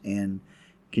those, and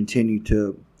continue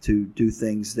to do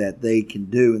things that they can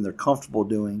do and they're comfortable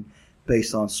doing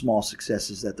based on small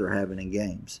successes that they're having in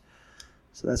games.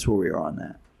 So that's where we are on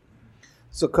that.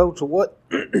 So, Coach, what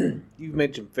you've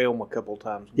mentioned film a couple of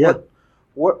times. Yeah.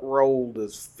 What role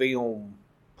does film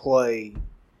play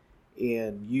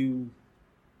in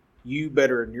you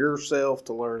bettering yourself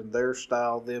to learn their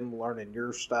style, them learning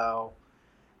your style,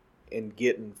 and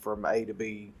getting from A to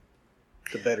B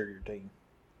to better your team?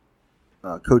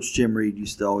 Coach Jim Reed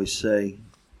used to always say,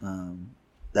 the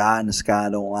eye in the sky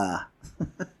don't lie,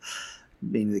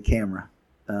 meaning the camera.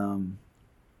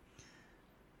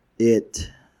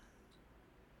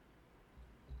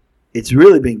 It's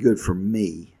really been good for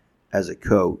me as a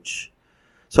coach.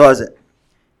 So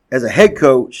as a head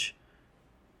coach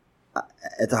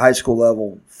at the high school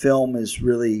level, film is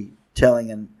really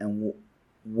telling and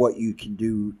what you can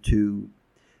do to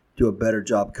do a better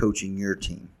job coaching your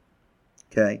team.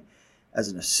 Okay? As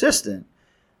an assistant,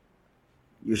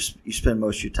 you spend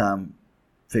most of your time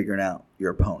figuring out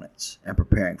your opponents and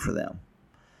preparing for them.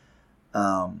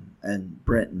 And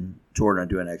Brent and Jordan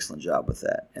do an excellent job with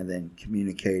that. And then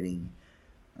communicating,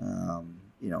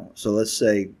 so let's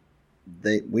say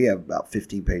we have about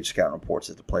 15-page scouting reports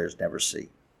that the players never see.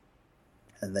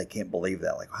 And they can't believe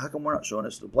that. Like, how come we're not showing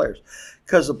this to the players?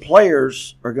 Because the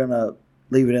players are going to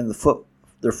leave it in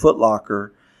their foot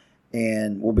locker,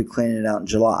 and we'll be cleaning it out in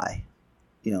July.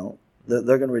 They're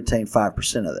going to retain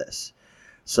 5% of this.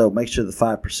 So make sure the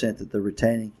 5% that they're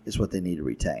retaining is what they need to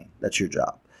retain. That's your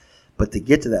job. But to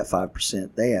get to that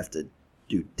 5%, they have to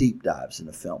do deep dives in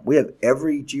the film. We have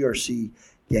every GRC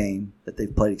game that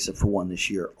they've played except for one this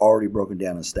year already broken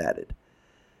down and statted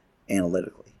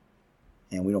analytically.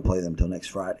 And we don't play them until next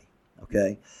Friday.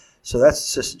 Okay? So that's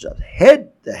the assistant job.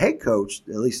 The head coach,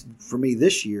 at least for me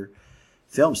this year,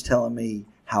 film's telling me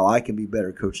how I can be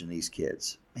better coaching these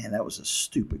kids. Man, that was a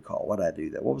stupid call. Why did I do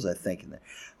that? What was I thinking there?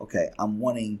 Okay, I'm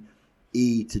wanting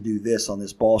E to do this on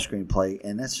this ball screen play,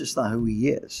 and that's just not who he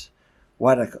is.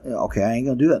 I ain't going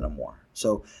to do that no more.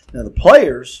 So now the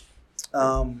players,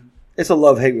 it's a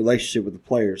love-hate relationship with the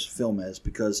players, film is,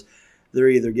 because they're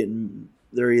either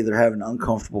having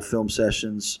uncomfortable film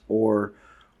sessions or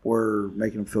we're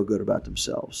making them feel good about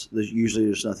themselves.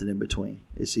 There's nothing in between.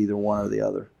 It's either one or the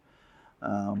other.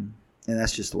 And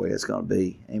that's just the way it's going to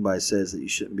be. Anybody says that you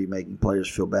shouldn't be making players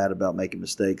feel bad about making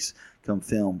mistakes come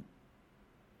film,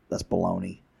 that's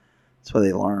baloney. That's why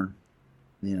they learn.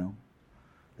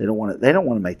 They don't want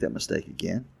to make that mistake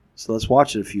again. So let's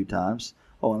watch it a few times.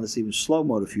 Oh, and let's even slow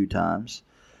mode a few times,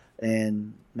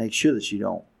 and make sure that you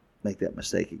don't make that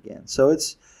mistake again. So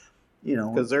it's,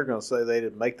 because they're going to say they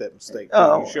didn't make that mistake.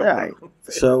 Oh, right.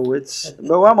 So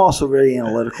but I'm also very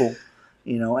analytical.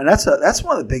 And that's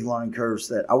one of the big learning curves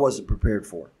that I wasn't prepared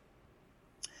for.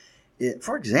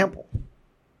 For example,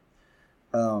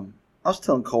 I was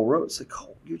telling Cole Rhodes, I said,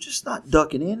 Cole, you're just not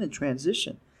ducking in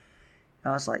transition. And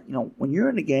I was like, when you're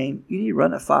in the game, you need to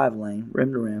run a 5-lane,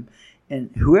 rim to rim, and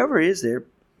whoever is there,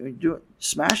 do it,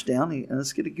 smash down, and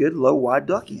let's get a good low, wide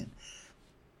duck in.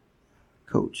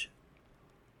 Coach,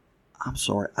 I'm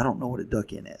sorry, I don't know what a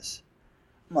duck in is.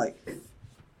 I'm like,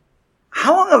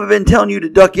 how long have I been telling you to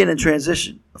duck in and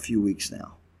transition? A few weeks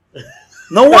now.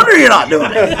 No wonder you're not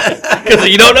doing it. Because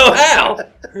you don't know how.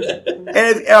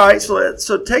 And all right,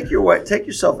 so take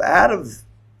yourself out of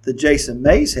the Jason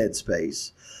Mays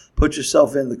headspace, put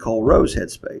yourself in the Cole Rose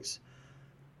headspace.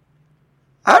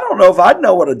 I don't know if I'd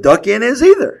know what a duck in is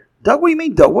either. Duck? What do you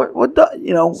mean duck? What duck?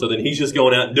 So then he's just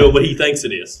going out and doing what he thinks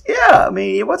it is. Yeah, I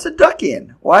mean, what's a duck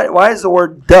in? Why is the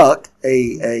word duck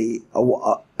a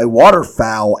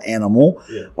waterfowl animal.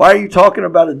 Yeah. Why are you talking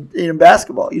about it in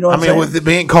basketball? You know what I'm saying? With it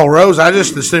being Cole Rose, I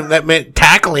just assumed that meant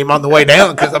tackle him on the way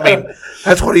down because,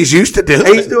 that's what he's used to doing.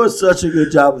 He's doing such a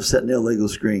good job of setting illegal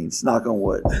screens, knock on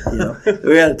wood.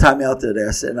 We had a timeout today.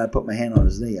 I said, and I put my hand on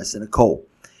his knee. I said, Cole,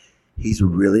 he's a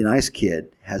really nice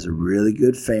kid, has a really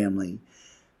good family.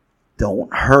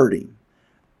 Don't hurt him.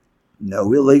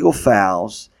 No illegal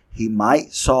fouls. He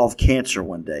might solve cancer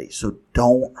one day, so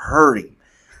don't hurt him.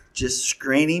 Just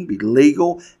screen him, be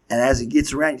legal, and as he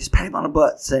gets around, just pat him on the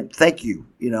butt, saying thank you,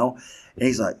 And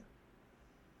he's like,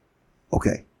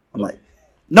 okay. I'm like,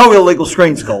 no illegal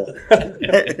screens, Cole. But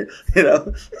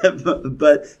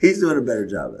he's doing a better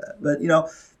job of that. But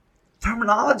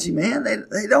terminology, man, they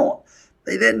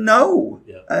didn't know.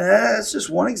 Yeah. That's just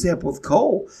one example of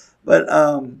Cole. But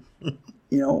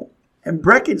and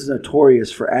Brecken's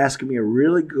notorious for asking me a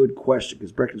really good question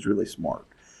because Brecken's really smart.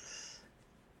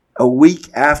 A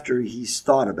week after he's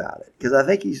thought about it, because I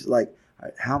think he's like, all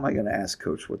right, how am I going to ask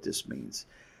Coach what this means?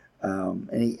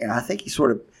 And I think he sort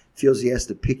of feels he has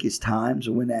to pick his times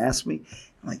and when to ask me.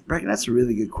 I'm like, Brecken, that's a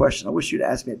really good question. I wish you'd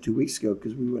asked me that 2 weeks ago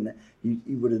because you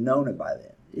would have known it by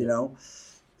then.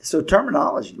 So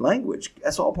terminology, language,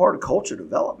 that's all part of culture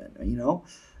development.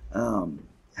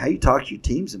 How you talk to your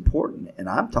team's important, and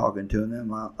I'm talking to them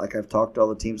like I've talked to all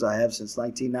the teams I have since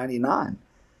 1999.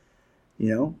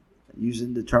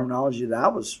 Using the terminology that I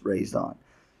was raised on.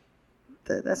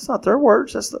 That's not their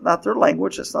words. That's not their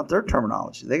language. That's not their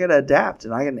terminology. They got to adapt,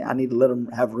 and I need to let them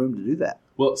have room to do that.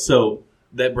 Well, so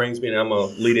that brings me, and I'm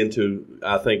going to lead into,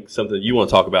 I think, something you want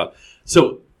to talk about.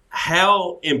 So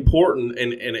how important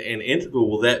and integral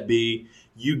will that be,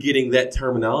 you getting that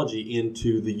terminology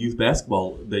into the youth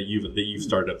basketball that you've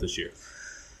started up this year?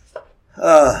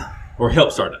 Or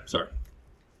helped start up, sorry.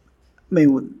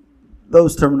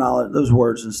 Those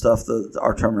words and stuff,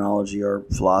 our terminology, our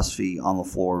philosophy on the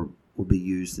floor will be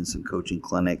used in some coaching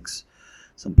clinics,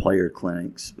 some player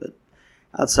clinics. But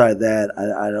outside of that,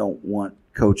 I don't want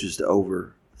coaches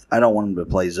I don't want them to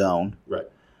play zone. Right.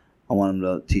 I want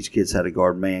them to teach kids how to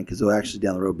guard man because they'll actually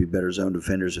down the road be better zone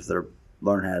defenders if they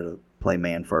learn how to play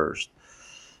man first.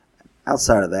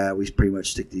 Outside of that, we pretty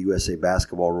much stick to USA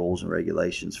basketball rules and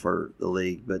regulations for the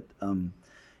league. But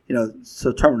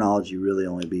so terminology really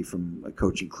only be from a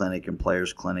coaching clinic and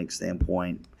players clinic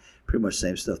standpoint. Pretty much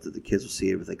same stuff that the kids will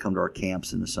see if they come to our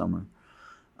camps in the summer.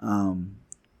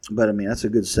 But that's a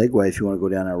good segue if you want to go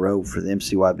down that road for the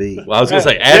MCYB. Well, I was going to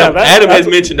say, Adam has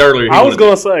mentioned earlier. I was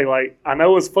going to say, I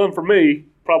know it's fun for me,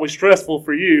 probably stressful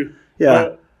for you. Yeah.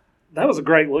 But that was a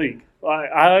great league.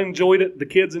 I enjoyed it. The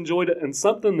kids enjoyed it. And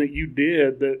something that you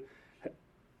did that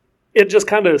it just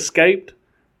kind of escaped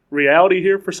reality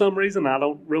here for some reason, I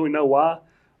don't really know why,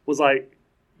 was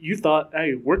you thought,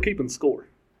 hey, we're keeping score.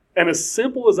 And as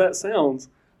simple as that sounds,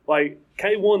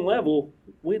 K1 level,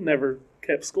 we never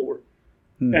kept score.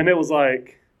 And it was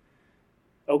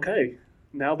okay,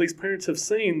 now these parents have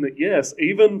seen that, yes,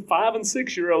 even 5- and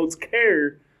 6-year-olds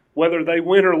care whether they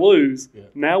win or lose. Yeah.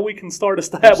 Now we can start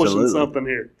establishing something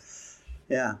here.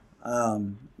 Yeah.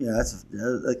 That's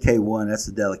a K1. That's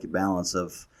the delicate balance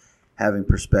of having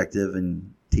perspective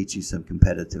and teaching some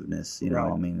competitiveness.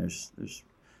 Right. There's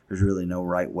really no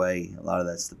right way. A lot of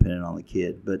that's dependent on the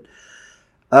kid. But,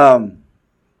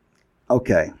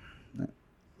 okay.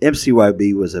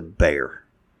 MCYB was a bear.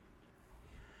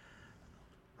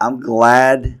 I'm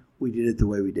glad we did it the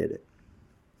way we did it.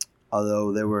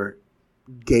 Although there were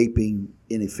gaping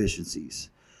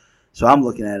inefficiencies. So I'm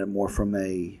looking at it more from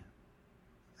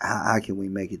how can we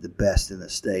make it the best in the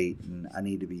state? And I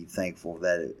need to be thankful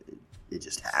that it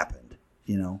just happened,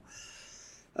 The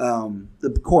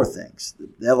core things,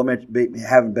 the elementary,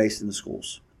 having base in the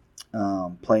schools,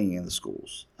 playing in the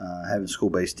schools, having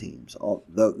school-based teams, all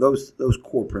those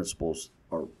core principles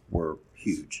were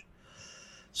huge.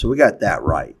 So we got that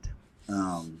right.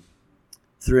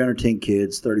 310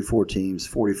 kids, 34 teams,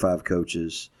 45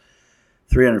 coaches,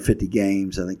 350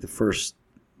 games. I think the first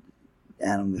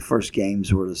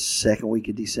games were the second week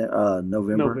of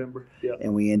November. Yeah.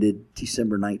 And we ended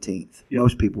December 19th. Yep.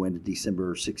 Most people ended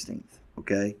December 16th.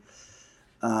 Okay.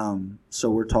 So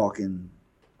we're talking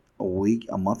a week,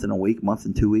 a month and a week, month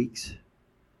and 2 weeks.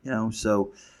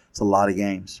 So it's a lot of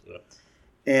games. Yeah.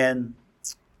 And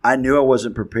I knew I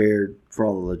wasn't prepared for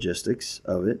all the logistics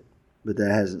of it, but that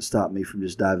hasn't stopped me from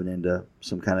just diving into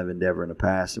some kind of endeavor in the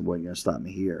past and wasn't going to stop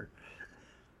me here.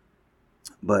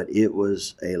 But it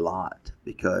was a lot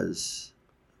because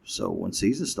when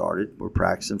season started, we're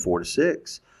practicing 4 to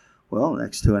 6. Well, the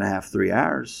next 2.5, 3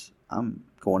 hours, I'm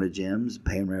going to gyms,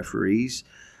 paying referees,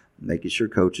 making sure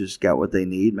coaches got what they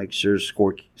need, making sure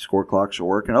score clocks are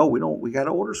working. Oh, we got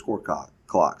to order score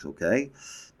clocks, okay?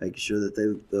 Making sure that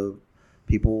the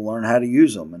people learn how to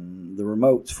use them and the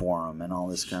remotes for them and all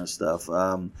this kind of stuff.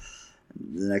 The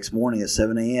next morning at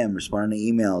 7 a.m., responding to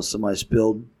emails, somebody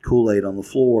spilled Kool-Aid on the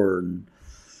floor and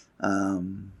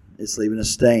it's leaving a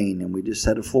stain, and we just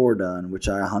had the floor done, which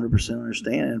I 100%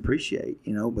 understand and appreciate,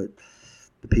 but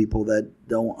the people that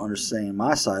don't understand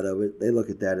my side of it, they look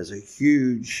at that as a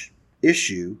huge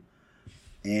issue,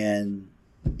 and,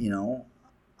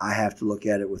 I have to look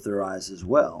at it with their eyes as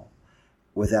well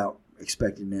without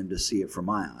expecting them to see it from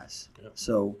my eyes. Yep.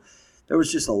 So there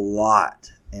was just a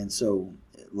lot, and so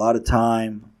a lot of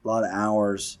time, a lot of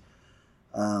hours.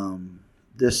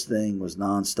 This thing was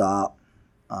nonstop.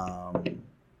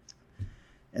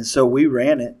 And so we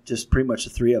ran it, just pretty much the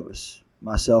three of us,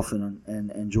 myself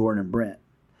and Jordan and Brent.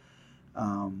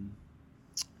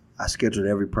 I scheduled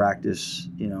every practice,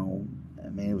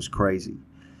 it was crazy.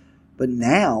 But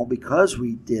now, because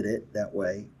we did it that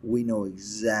way, we know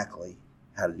exactly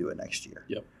how to do it next year.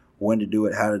 Yep. When to do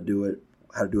it, how to do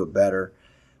it better,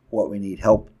 what we need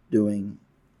help doing,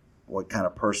 what kind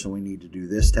of person we need to do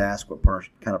this task, what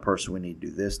kind of person we need to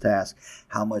do this task,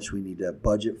 how much we need to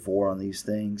budget for on these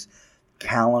things,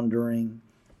 calendaring,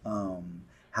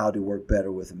 how to work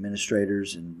better with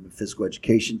administrators and physical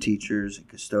education teachers and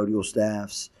custodial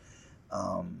staffs.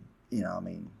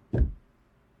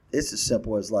 It's as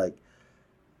simple as like,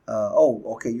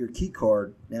 your key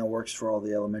card now works for all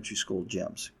the elementary school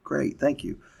gyms. Great, thank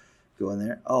you. Go in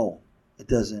there. Oh, it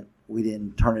doesn't. We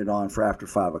didn't turn it on for after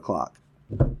 5 o'clock.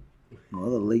 Well,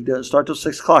 the league doesn't start till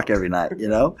 6 o'clock every night,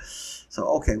 So,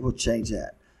 okay, we'll change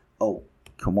that. Oh,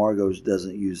 Camargo's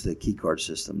doesn't use the key card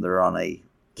system. They're on a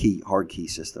hard key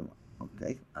system.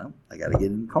 Okay, I got to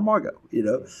get in Camargo,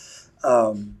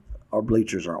 Our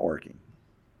bleachers aren't working.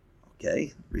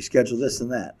 Okay, reschedule this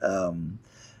and that.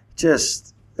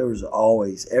 There was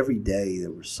always, every day there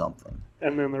was something.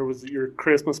 And then there was your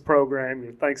Christmas program,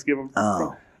 your Thanksgiving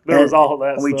program. There was all of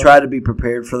that stuff. We tried to be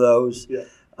prepared for those. Yeah.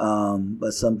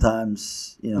 But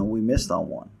sometimes, we missed on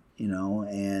one,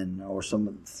 or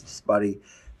somebody,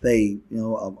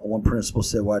 one principal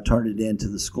said, well, I turned it into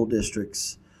the school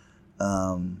district's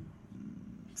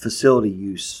facility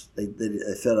use. They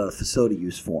filled out a facility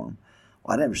use form.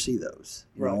 Well, I never see those.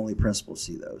 Right. Only principals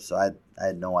see those. So I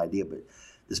had no idea, but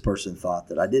this person thought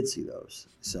that I did see those.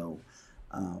 So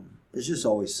it's just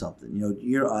always something.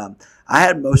 I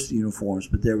had most of the uniforms,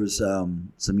 but there was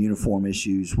some uniform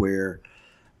issues where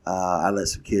I let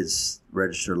some kids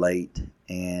register late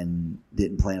and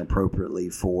didn't plan appropriately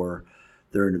for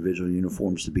their individual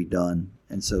uniforms to be done.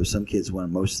 And so some kids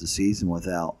went most of the season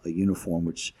without a uniform,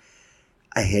 which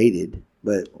I hated.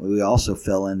 But we also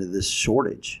fell into this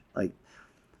shortage.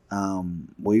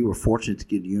 We were fortunate to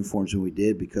get uniforms when we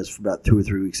did, because for about 2 or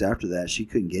 3 weeks after that, she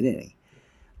couldn't get any.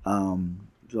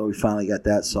 So we finally got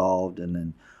that solved. And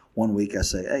then one week I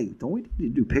say, hey, don't we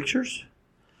need to do pictures?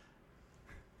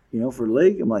 For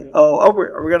league? I'm like,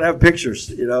 we're going to have pictures,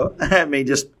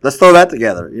 just let's throw that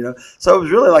together, So it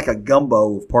was really like a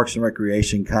gumbo of Parks and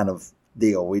Recreation kind of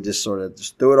deal. We just sort of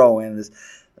just threw it all in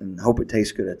and hope it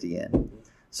tastes good at the end.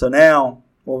 So now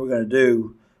what we're going to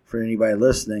do for anybody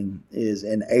listening is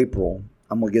in April,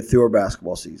 I'm going to get through our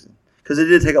basketball season, because it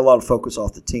did take a lot of focus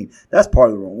off the team. That's one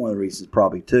of the reasons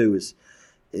probably too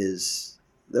is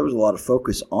there was a lot of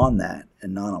focus on that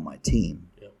and not on my team.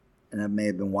 And that may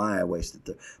have been why I wasted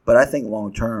it. But I think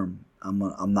long term, I'm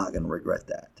not going to regret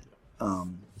that.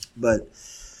 But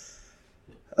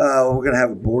we're going to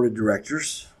have a board of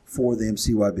directors for the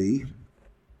MCYB.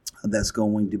 That's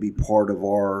going to be part of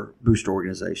our booster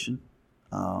organization.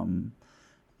 And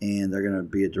they're going to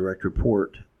be a direct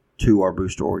report to our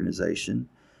booster organization.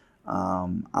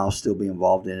 I'll still be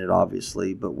involved in it,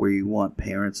 obviously, but we want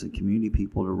parents and community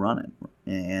people to run it.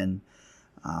 And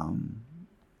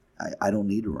I don't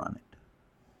need to run it.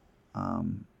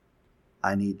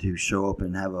 I need to show up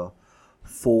and have a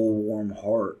full, warm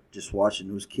heart just watching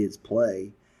those kids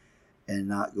play, and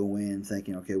not go in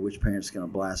thinking, okay, which parent's going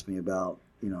to blast me about,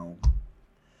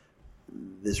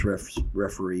 this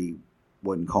referee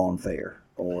wasn't calling fair,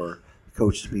 or the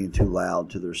coach is being too loud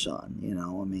to their son.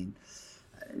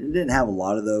 It didn't have a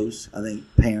lot of those. I think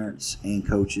parents and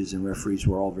coaches and referees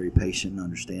were all very patient and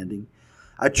understanding.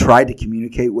 I tried to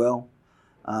communicate well.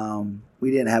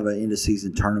 We didn't have an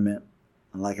end-of-season tournament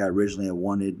like I originally had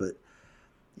wanted, but,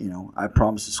 I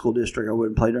promised the school district I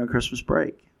wouldn't play during Christmas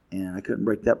break, and I couldn't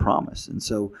break that promise. And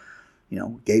so,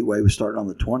 Gateway was starting on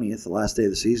the 20th. The last day of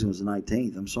the season was the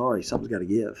 19th. I'm sorry, something's got to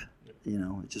give.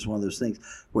 It's just one of those things.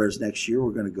 Whereas next year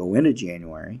we're going to go into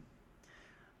January,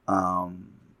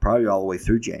 probably all the way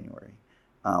through January.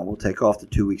 We'll take off the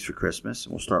 2 weeks for Christmas,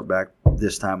 and we'll start back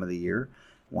this time of the year.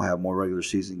 We'll have more regular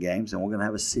season games, and we're going to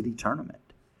have a city tournament,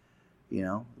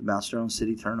 the Mount Sterling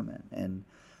City Tournament. And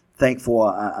thankful,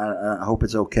 I hope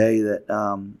it's okay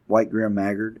that White Graham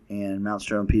Maggard and Mount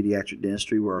Sterling Pediatric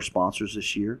Dentistry were our sponsors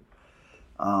this year.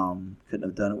 Couldn't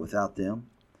have done it without them.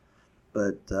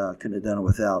 But couldn't have done it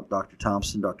without Dr.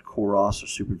 Thompson, Dr. Koros, our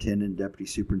superintendent, deputy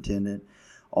superintendent,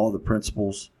 all the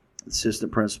principals,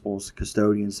 assistant principals,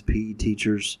 custodians, the PE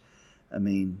teachers. I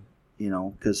mean,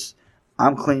 because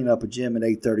I'm cleaning up a gym at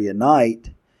 8:30 at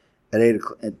night. At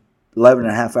 11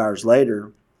 and a half hours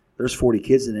later, there's 40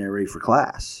 kids in there ready for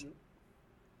class.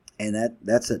 And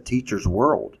that's a teacher's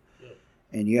world.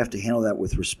 And you have to handle that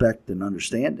with respect and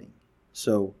understanding.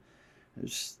 So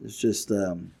it's just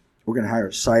we're going to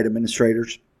hire site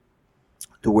administrators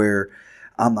to where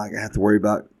I'm not going to have to worry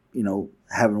about,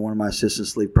 having one of my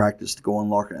assistants leave practice to go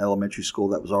unlock an elementary school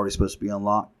that was already supposed to be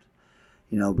unlocked,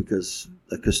 because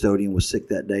the custodian was sick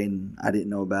that day and I didn't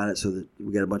know about it. So that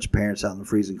we got a bunch of parents out in the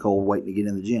freezing cold waiting to get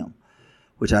in the gym,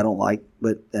 which I don't like,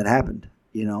 but that happened,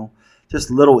 just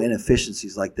little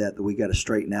inefficiencies like that we got to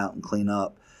straighten out and clean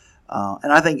up.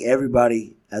 And I think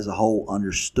everybody as a whole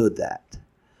understood that.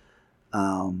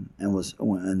 And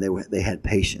they had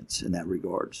patience in that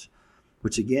regards,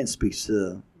 which again speaks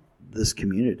to this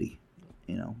community,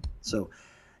 So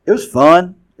it was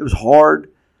fun. It was hard,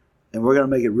 and we're going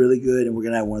to make it really good. And we're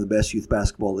going to have one of the best youth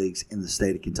basketball leagues in the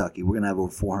state of Kentucky. We're going to have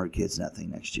over 400 kids in that thing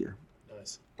next year.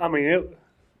 Nice. I mean,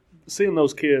 seeing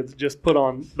those kids just put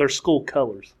on their school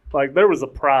colors, like there was a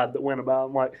pride that went about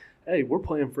them. Like, hey, we're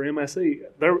playing for MSE.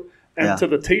 To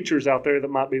the teachers out there that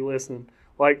might be listening.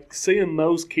 Like, seeing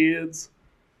those kids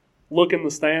look in the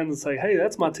stands and say, hey,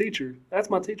 that's my teacher. That's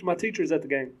my teacher. My teacher's at the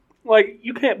game. Like,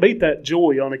 you can't beat that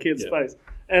joy on a kid's face.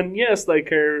 And, yes, they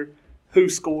care who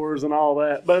scores and all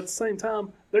that. But at the same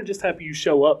time, they're just happy you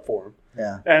show up for them.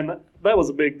 Yeah. And that was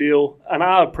a big deal. And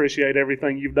I appreciate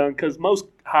everything you've done because most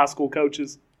high school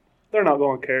coaches, they're not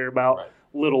going to care about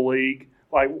Little League,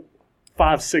 like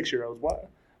 5, 6-year-olds.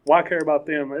 Why care about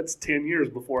them? It's 10 years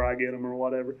before I get them or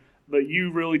whatever. But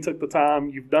you really took the time.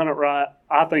 You've done it right.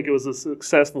 I think it was a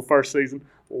successful first season.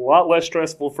 A lot less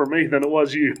stressful for me than it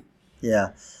was you.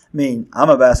 Yeah. I mean, I'm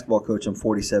a basketball coach. I'm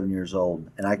 47 years old,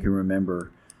 and I can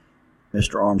remember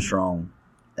Mr. Armstrong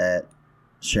at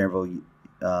Sharonville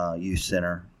Youth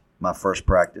Center, my first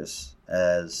practice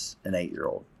as an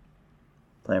 8-year-old,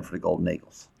 playing for the Golden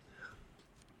Eagles.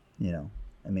 And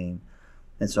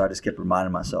so I just kept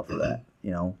reminding myself of that.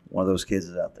 One of those kids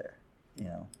is out there,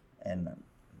 and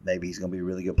maybe he's going to be a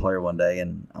really good player one day,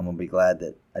 and I'm going to be glad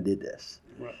that I did this.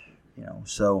 Right.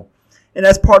 So, and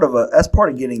that's part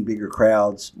of getting bigger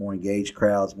crowds, more engaged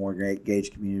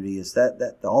community. Is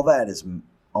that all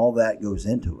that goes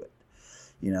into it.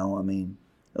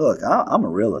 Look, I'm a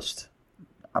realist.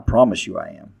 I promise you, I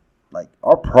am. Like,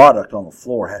 our product on the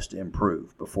floor has to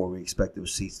improve before we expect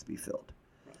those seats to be filled,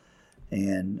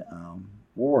 and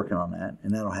we're working on that,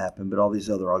 and that'll happen. But all these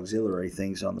other auxiliary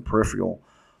things on the peripheral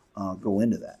go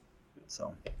into that.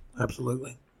 So,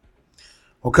 absolutely.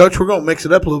 Well, Coach, we're going to mix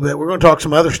it up a little bit. We're going to talk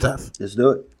some other stuff. Let's do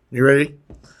it. You ready?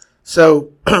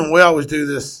 So we always do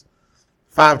this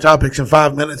 5 topics in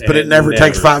 5 minutes, but it never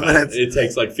takes 5 minutes. It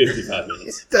takes like 55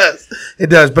 minutes. It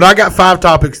does. But I got 5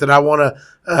 topics that I want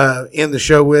to end the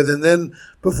show with, and then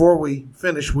before we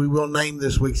finish, we will name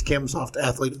this week's ChemSoft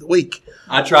Athlete of the Week.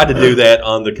 I tried to do that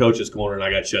on the coach's corner, and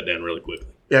I got shut down really quickly.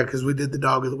 Yeah, because we did the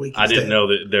Dog of the Week. I didn't know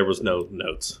that there was no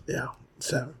notes. Yeah.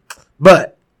 So,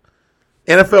 but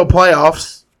NFL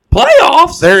playoffs.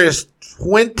 There is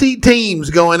 20 teams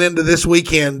going into this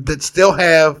weekend that still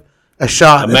have a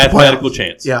shot. A mathematical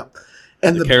chance. Yeah.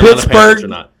 And the Carolina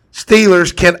Pittsburgh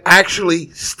Steelers can actually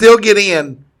still get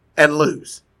in and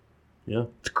lose. Yeah.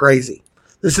 It's crazy.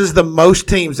 This is the most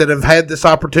teams that have had this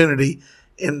opportunity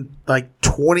in like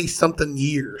 20-something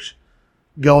years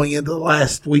going into the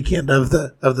last weekend of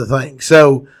the thing.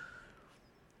 So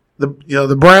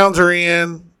the Browns are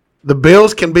in. The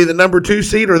Bills can be the number 2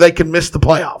 seed, or they can miss the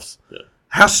playoffs. Yeah.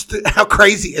 How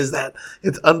crazy is that?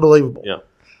 It's unbelievable. Yeah.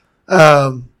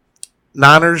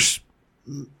 Niners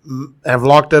have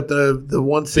locked up the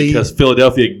 1 seed because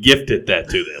Philadelphia gifted that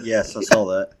to them. Yes, I saw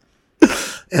that.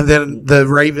 And then the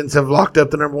Ravens have locked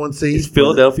up the number 1 seed. Is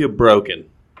Philadelphia broken?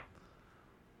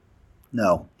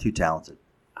 No, too talented.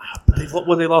 They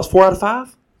lost 4 out of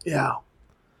 5? Yeah.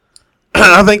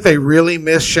 I think they really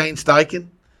miss Shane Steichen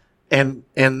and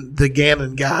the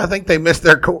Gannon guy. I think they missed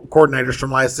their coordinators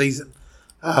from last season.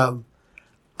 If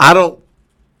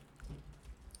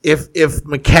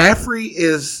McCaffrey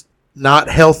is not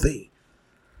healthy,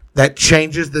 that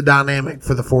changes the dynamic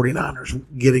for the 49ers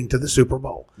getting to the Super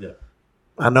Bowl. Yeah.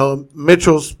 I know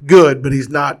Mitchell's good, but he's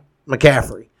not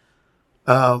McCaffrey.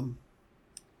 So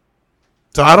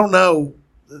I don't know.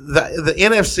 The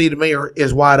NFC to me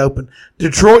is wide open.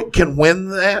 Detroit can win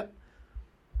that,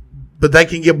 but they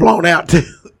can get blown out too.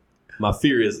 My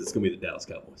fear is it's going to be the Dallas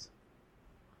Cowboys.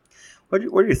 What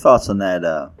are your thoughts on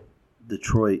that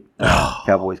Detroit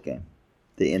Cowboys game?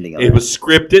 The ending of it was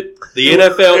scripted. The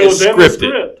NFL is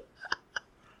scripted.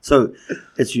 So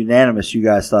it's unanimous. You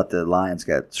guys thought the Lions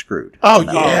got screwed. Oh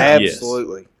yeah,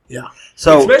 absolutely. Yeah.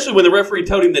 So especially when the referee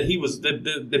told him that he was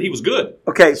that he was good.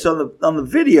 Okay, so on the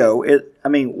video,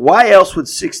 why else would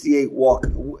 68 walk?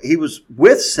 He was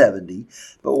with 70,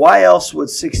 but why else would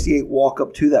 68 walk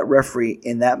up to that referee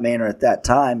in that manner at that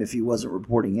time if he wasn't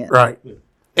reporting in? Right.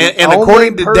 And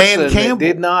according to Dan Campbell,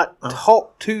 did not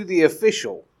talk to the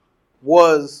official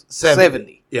was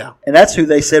 70. Yeah. And that's who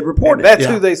they said reported. And that's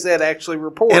who they said actually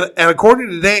reported. And according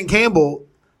to Dan Campbell,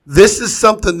 this is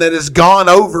something that has gone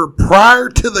over prior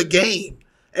to the game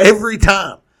every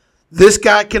time. This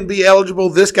guy can be eligible.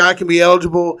 This guy can be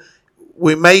eligible.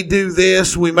 We may do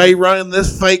this. We may run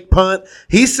this fake punt.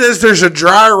 He says there's a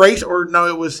dry erase, or no,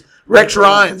 it was Rex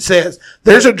Ryan says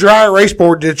there's a dry erase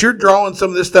board that you're drawing some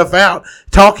of this stuff out,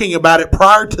 talking about it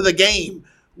prior to the game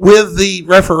with the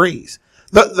referees.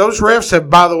 Those refs have,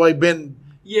 by the way, been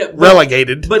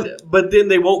relegated. But then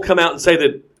they won't come out and say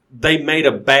that they made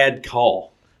a bad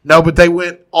call. No, but they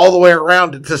went all the way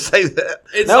around it to say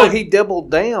that. He doubled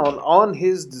down on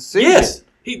his decision. Yes.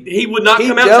 He would not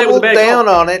come out and say it was a bad call. He doubled down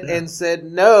on it and said,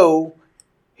 no,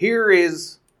 here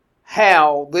is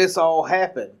how this all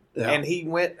happened. Yeah. And he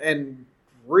went and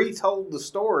retold the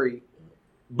story.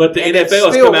 But the NFL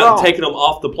has come out and taken them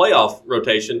off the playoff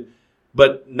rotation.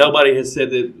 But nobody has said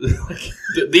that.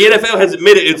 The NFL has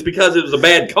admitted it's because it was a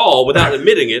bad call without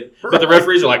admitting it. But the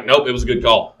referees are like, nope, it was a good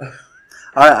call.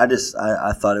 I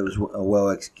thought it was a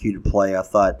well-executed play. I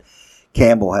thought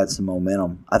Campbell had some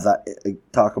momentum. I thought,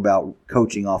 talk about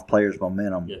coaching off players'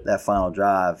 momentum. Yeah. That final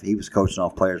drive, he was coaching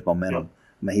off players' momentum.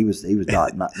 Yeah. I mean, he was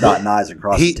dotting eyes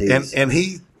across the T's. And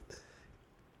he,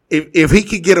 if he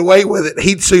could get away with it,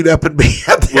 he'd suit up and be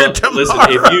out there tomorrow. Listen,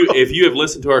 if you have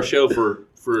listened to our show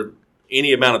for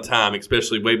any amount of time,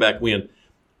 especially way back when,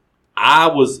 I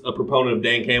was a proponent of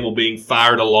Dan Campbell being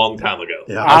fired a long time ago.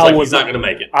 Yeah, I was like, he's not going to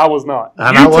make it. I was not.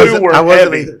 And I wasn't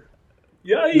either.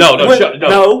 Yeah, no.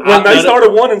 When they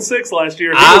started 1-6 last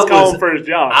year, he was calling for his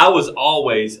job. I was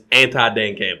always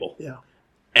anti-Dan Campbell. Yeah,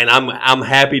 and I'm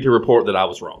happy to report that I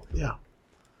was wrong.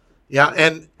 Yeah,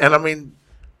 and I mean,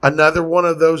 another one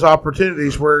of those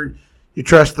opportunities where you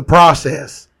trust the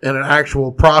process and an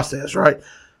actual process, right?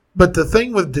 But the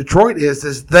thing with Detroit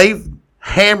is they've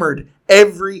hammered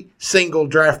every single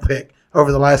draft pick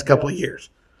over the last couple of years,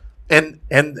 and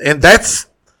that's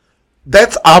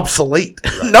obsolete.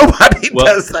 Right. Nobody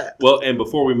does that. Well, and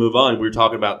before we move on, we were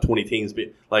talking about 20 teams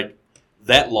being like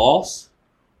that loss,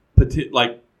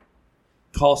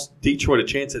 cost Detroit a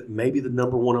chance at maybe the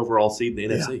number 1 overall seed in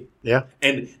the NFC. Yeah,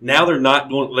 and now they're not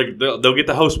going. They'll get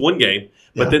to host one game,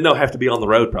 but then they'll have to be on the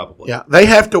road probably. Yeah, they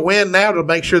have to win now to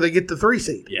make sure they get the 3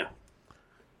 seed. Yeah.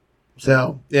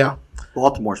 So yeah.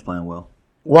 Baltimore's playing well.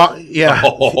 Well, yeah.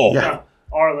 Yeah.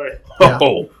 Are they?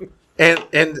 Oh.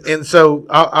 And so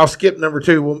I'll skip number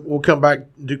 2. We'll come back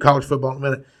and do college football in a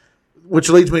minute, which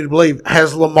leads me to believe,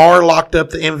 has Lamar locked up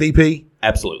the MVP?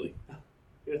 Absolutely.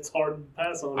 It's hard to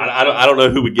pass on. I don't know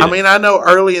who would get it. I mean, I know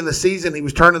early in the season he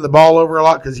was turning the ball over a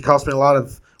lot because he cost me a lot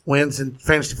of wins in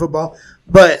fantasy football.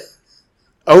 But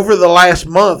over the last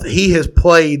month, he has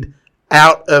played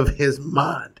out of his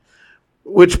mind,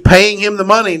 which paying him the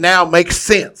money now makes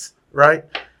sense, right?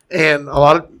 And a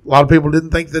lot of people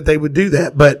didn't think that they would do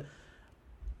that, but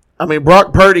I mean,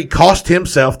 Brock Purdy cost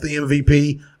himself the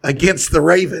MVP against the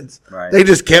Ravens. Right. They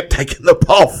just kept taking the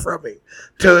ball from him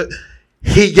till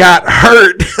he got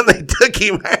hurt and they took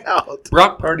him out.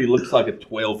 Brock Purdy looks like a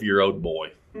 12-year-old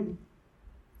boy.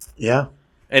 Yeah,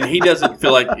 and he doesn't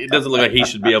look like he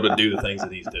should be able to do the things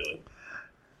that he's doing.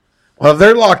 Well,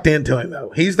 they're locked into him though.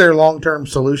 He's their long-term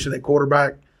solution at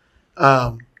quarterback.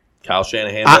 Kyle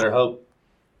Shanahan better hope.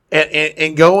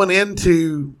 And going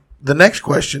into the next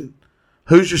question,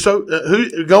 who's your Super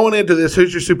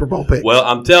Bowl pick? Well,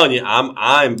 I'm telling you,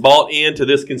 I'm bought into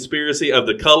this conspiracy of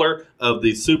the color of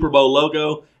the Super Bowl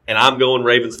logo, and I'm going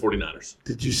Ravens 49ers.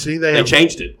 Did you see they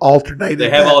changed it? Alternated.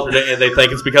 They have alternated, and they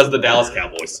think it's because of the Dallas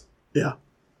Cowboys. Yeah.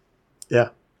 Yeah.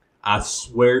 I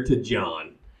swear to John,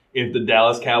 if the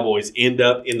Dallas Cowboys end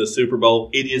up in the Super Bowl,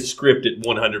 it is scripted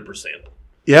 100%.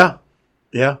 Yeah.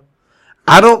 Yeah.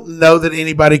 I don't know that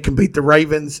anybody can beat the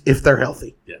Ravens if they're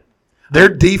healthy. Yeah. Their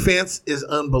defense is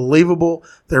unbelievable.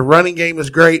 Their running game is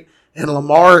great, and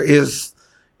Lamar is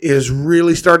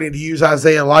really starting to use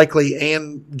Isaiah Likely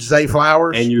and Zay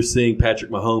Flowers. And you're seeing Patrick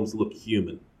Mahomes look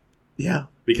human. Yeah.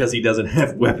 Because he doesn't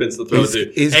have weapons to throw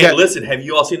to. And listen, have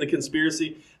you all seen the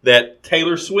conspiracy that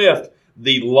Taylor Swift,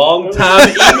 the longtime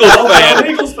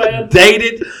Eagles fan,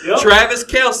 dated Travis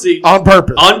Kelce on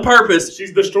purpose? On purpose.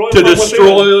 She's destroyed to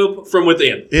destroy him from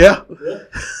within. Yeah.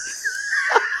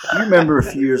 You remember a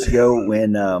few years ago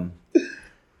when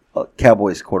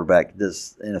Cowboys quarterback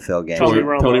does NFL game? Tony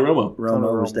Romo.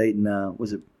 Romo was dating.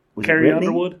 Was it Carrie Britney?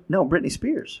 Underwood? No, Britney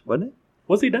Spears, wasn't it?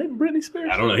 Was he dating Britney Spears?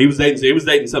 I don't know. He was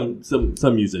dating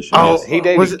some musician. Oh, yes. he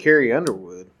dated Carrie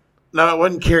Underwood. No, it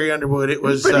wasn't Carrie Underwood. It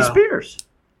was Britney Spears.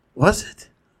 Was it?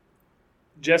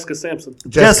 Jessica Simpson.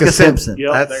 Jessica Simpson.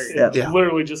 Yep,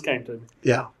 literally just came to me.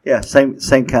 Yeah. Yeah, same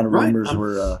kind of rumors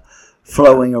were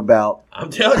flowing about. I'm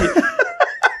telling you,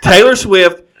 Taylor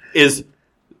Swift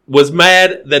was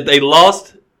mad that they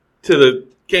lost to the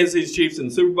Kansas City Chiefs in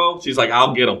the Super Bowl. She's like,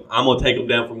 I'll get them. I'm going to take them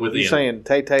down from within. You saying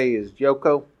Tay-Tay is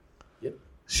Yoko? Yep.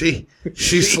 She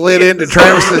slid into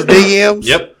Travis's DMs.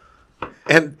 Yep.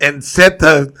 And set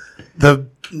the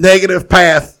negative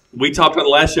path. We talked on the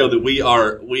last show that we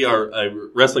are a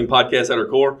wrestling podcast at our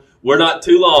core. We're not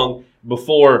too long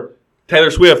before Taylor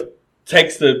Swift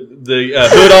takes the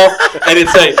hood off and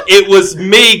it's saying, "It was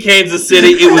me, Kansas City.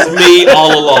 It was me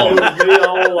all along." It was me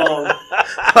all along.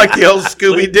 Like the old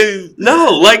Scooby-Doo.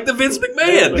 No, like the Vince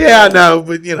McMahon. Yeah, I know,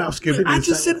 but Scooby-Doo. I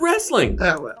just said wrestling.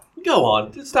 Oh, well. Go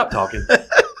on. Just stop talking.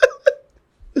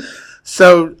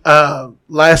 So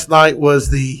last night was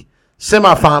the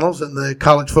semifinals in the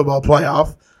college football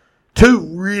playoff. Two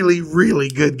really, really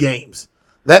good games.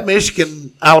 That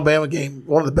Michigan-Alabama game,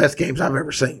 one of the best games I've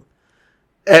ever seen.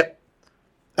 At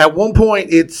one point,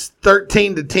 it's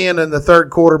 13-10 in the third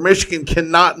quarter. Michigan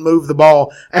cannot move the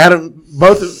ball. Adam,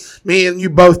 me and you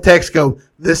both text go,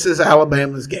 this is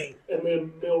Alabama's game. And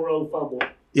then Milroe fumbled.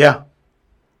 Yeah.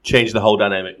 Changed the whole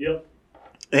dynamic. Yep.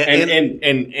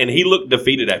 And he looked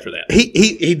defeated after that.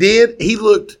 He did. He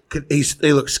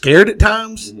looked scared at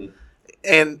times,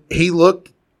 and he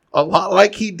looked a lot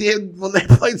like he did when they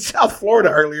played South Florida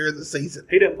earlier in the season.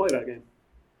 He didn't play that game.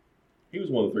 He was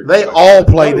one of the three. They all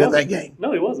played in that game.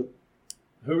 No, he wasn't.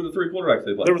 Who were the three quarterbacks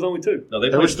they played? There was only two. No, they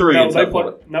played three in South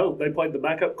Florida. No, they played the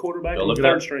backup quarterback Go and look the it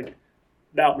up. third string.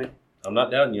 Doubt me. I'm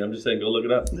not doubting you. I'm just saying go look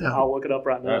it up. Yeah. I'll look it up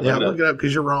right now. All right, Yeah, look it look it up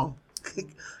because you're wrong.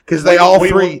 Because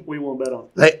we won't bet on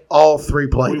it. They all three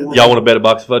played. Y'all want to bet a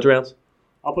box of fudge rounds?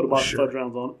 I'll put a box of fudge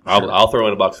rounds on it. I'll throw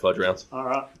in a box of fudge rounds. All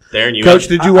right. Darren, you Coach,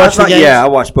 did you watch the game? Yeah, I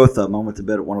watched both of them. I went to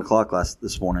bed at 1 o'clock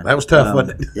this morning. That was tough,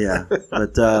 wasn't it? Yeah,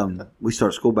 but we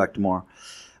start school back tomorrow.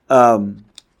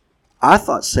 I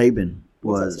thought Saban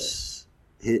was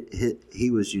he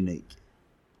was unique.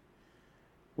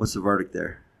 What's the verdict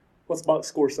there? What's the box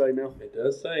score say now? It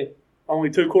does say. Only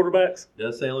two quarterbacks? It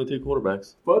does say only two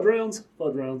quarterbacks. Fudge rounds?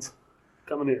 Fudge rounds.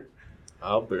 Coming here.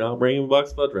 I'll bring him a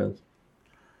box of fudge rounds.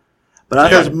 But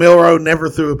because Milroe never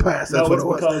threw a pass. That's what it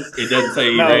was. It doesn't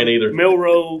say he ran either.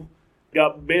 Milroe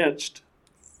got benched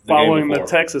following the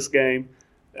Texas game,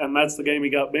 and that's the game he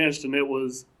got benched, and it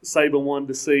was Saban wanted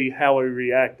to see how he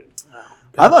reacted.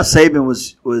 I thought Saban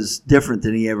was different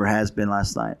than he ever has been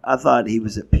last night. I thought he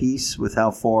was at peace with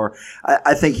how far.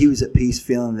 I think he was at peace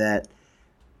feeling that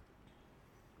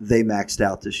they maxed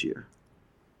out this year.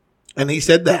 And he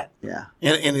said that. Yeah.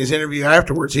 In his interview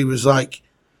afterwards, he was like,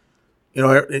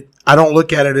 I don't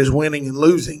look at it as winning and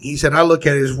losing. He said, I look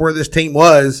at it as where this team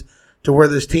was to where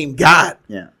this team got.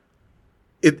 Yeah.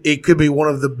 It could be one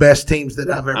of the best teams that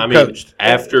I've ever coached.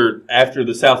 After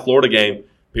the South Florida game,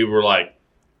 people were like,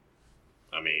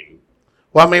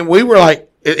 we were like,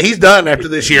 he's done after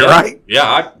this year, right?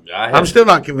 Yeah, I'm still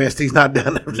not convinced he's not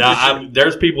done after this year.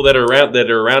 There's people that are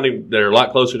around him that are a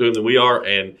lot closer to him than we are,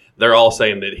 and they're all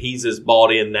saying that he's as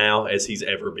bought in now as he's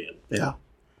ever been. Yeah. I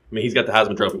mean, he's got the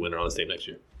Heisman Trophy winner on his team next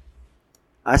year.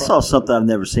 I saw something I've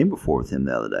never seen before with him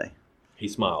the other day. He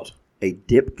smiled. A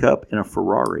dip cup in a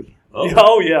Ferrari.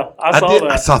 Oh yeah, I saw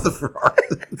that. I saw the Ferrari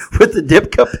with the dip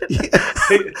cup in it.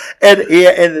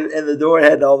 and the door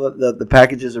had all the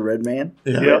packages of Red Man.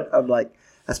 Yeah. Yep. I'm like,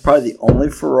 that's probably the only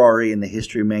Ferrari in the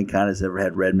history of mankind has ever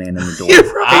had Red Man in the door.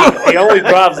 He only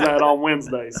drives that on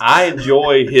Wednesdays. I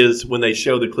enjoy when they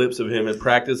show the clips of him in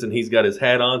practice and he's got his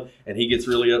hat on and he gets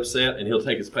really upset and he'll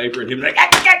take his paper and he'll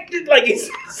be like he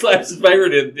slaps his paper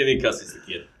and then he cusses the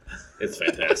kid. It's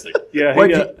fantastic. Yeah,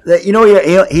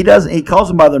 he doesn't. He calls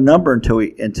them by their number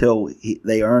until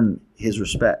they earn his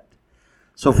respect.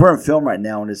 So if we're in film right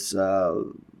now and it's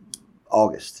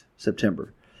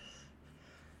September.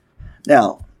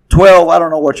 Now 12, I don't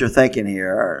know what you're thinking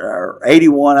here. Or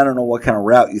 81, I don't know what kind of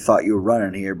route you thought you were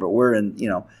running here, but we're in,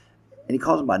 and he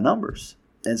calls them by numbers.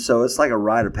 And so it's like a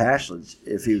rite of passage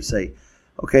if he would say,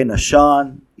 okay, now,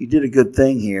 Sean, you did a good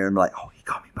thing here. And I'm like, oh, he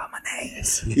called me by my name.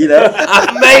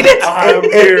 I made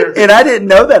it. And I didn't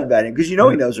know that about him because he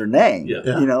knows her name. Yeah.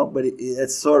 But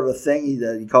it's sort of a thing.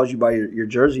 He calls you by your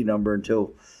jersey number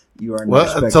until you earn the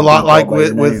respect. Well, it's a lot like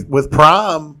with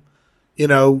Prime, you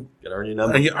earn your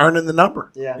number. You're earning the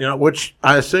number. Yeah. Which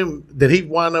I assume, did he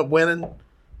wind up winning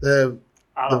the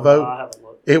vote? Know. I haven't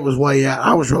looked. It was way out.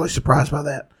 I was really surprised by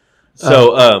that.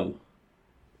 So,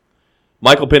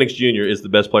 Michael Penix Jr. is the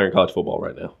best player in college football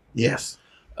right now. Yes.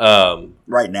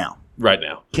 Right now. Right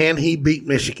now. Can he beat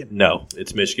Michigan? No.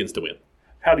 It's Michigan's to win.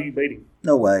 How do you beat him?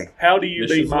 No way. How do you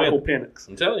Michigan's beat Michael win. Penix?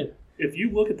 I'm telling you. If you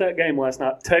look at that game last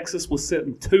night, Texas was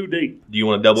sitting too deep. Do you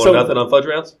want to double or nothing on fudge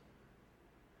rounds?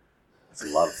 That's a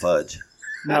lot of fudge.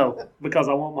 No, because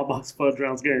I want my box fudge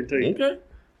rounds guaranteed. Okay.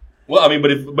 Well, I mean,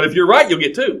 but if you're right, you'll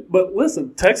get two. But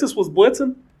listen, Texas was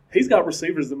blitzing. He's got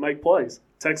receivers that make plays.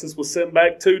 Texas was sitting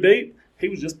back too deep. He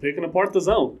was just picking apart the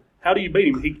zone. How do you beat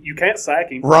him? You can't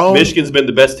sack him. Michigan's been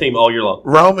the best team all year long.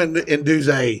 Rome and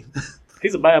Duze.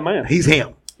 He's a bad man. He's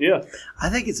him. Yeah. I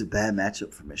think it's a bad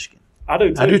matchup for Michigan. I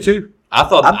do too. I do too. I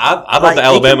thought the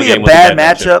Alabama game was a bad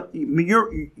matchup. I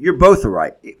mean, you're both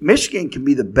right. Michigan can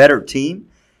be the better team.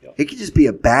 Yep. It could just be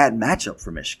a bad matchup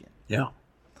for Michigan. Yeah.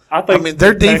 I think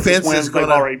their defense is going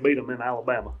to already beat them in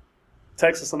Alabama.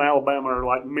 Texas and Alabama are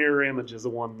like mirror images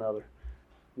of one another.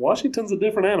 Washington's a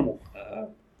different animal.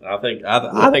 I think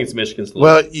it's Michigan's.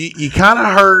 Well, you kind of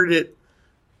heard it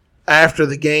after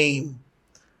the game.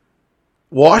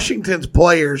 Washington's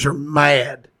players are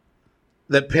mad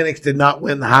that Penix did not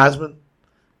win the Heisman,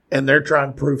 and they're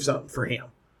trying to prove something for him.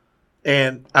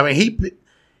 And I mean,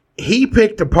 he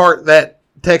picked apart that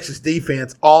Texas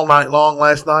defense all night long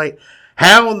last night.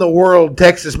 How in the world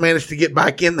Texas managed to get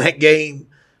back in that game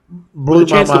blew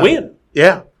my mind. To win.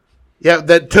 Yeah.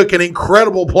 That took an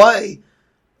incredible play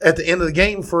at the end of the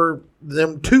game for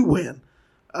them to win.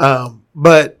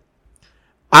 But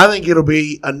I think it'll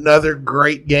be another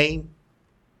great game.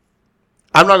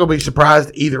 I'm not going to be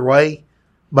surprised either way,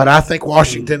 but I think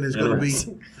Washington is going to be.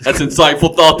 That's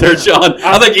insightful thought there, Sean.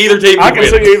 I think either team can win.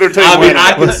 See either team winning.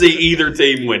 I can see either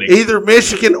team winning. Either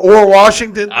Michigan or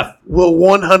Washington will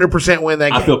 100% win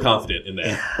that game. I feel confident in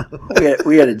that.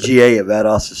 we had a GA at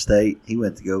Valdosta State. He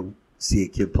went to go see a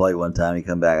kid play one time. He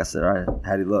come back. I said, all right,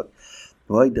 how'd he look?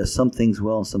 Well, he does some things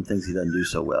well and some things he doesn't do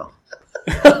so well.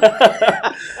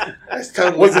 That's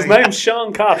totally Was his name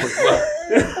Sean Copley?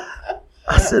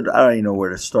 I said, I don't even know where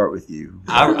to start with you.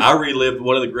 I relived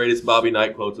one of the greatest Bobby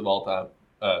Knight quotes of all time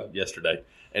yesterday.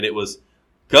 And it was,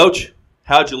 Coach,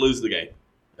 how'd you lose the game?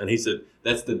 And he said,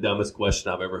 that's the dumbest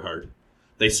question I've ever heard.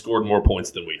 They scored more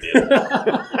points than we did.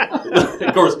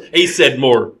 Of course, he said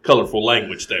more colorful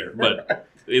language there. But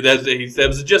that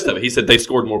was the gist of it. He said they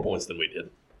scored more points than we did.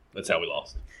 That's how we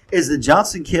lost. Is the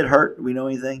Johnson kid hurt? Do we know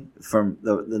anything from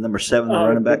the number 7, the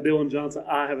running back? Dylan Johnson,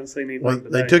 I haven't seen anything Well,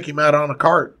 today. they took him out on a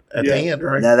cart at the end,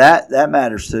 right? Now that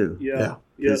matters too. Yeah,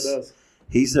 it does.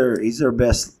 He's their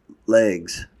best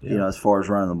legs, as far as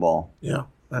running the ball. Yeah,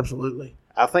 absolutely.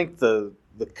 I think the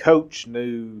coach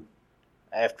knew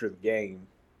after the game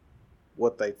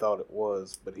what they thought it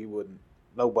was, but he wouldn't.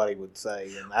 Nobody would say.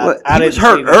 And he was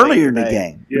hurt earlier in the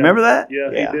game. Yeah. Remember that? Yeah,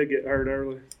 he did get hurt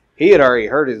early. He had already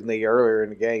hurt his knee earlier in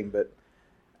the game, but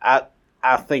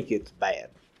I think it's bad.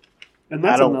 And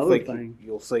that's I don't another think thing.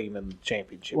 You'll see him in the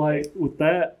championship. Like with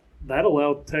that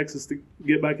allowed Texas to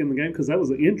get back in the game because that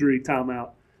was an injury timeout.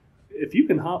 If you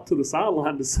can hop to the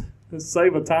sideline to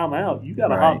save a timeout, you got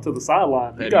to hop to the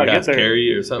sideline. You got to get there. Carry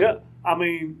you or something. Yeah, I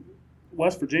mean,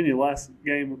 West Virginia last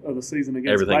game of the season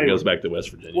against everything Baylor, goes back to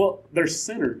West Virginia. Well, their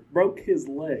center broke his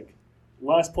leg.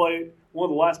 Last play, one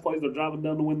of the last plays they're driving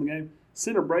down to win the game.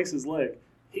 Center breaks his leg.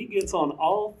 He gets on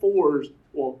all fours,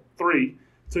 well, 3,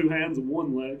 2 hands and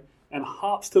 1 leg, and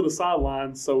hops to the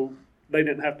sideline so they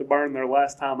didn't have to burn their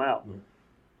last time out.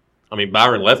 I mean,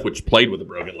 Byron Leftwich played with a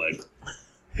broken leg.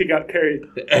 He got carried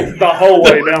the whole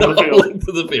way down the field.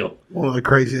 To the field. One of the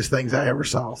craziest things I ever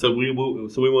saw. So we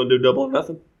want to do double or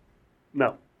nothing?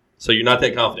 No. So you're not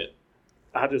that confident?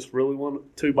 I just really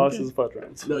want 2 boxes of fudge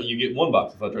rounds. No, you get 1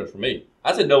 box of fudge rounds from me.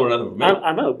 I said double or nothing from me.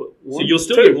 I know, but so you'll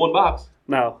still get 1 box.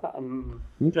 No.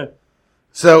 Okay.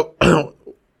 So,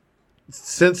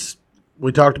 since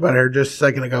we talked about it here just a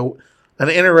second ago, an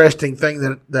interesting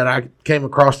thing that I came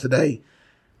across today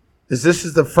is this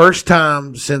is the first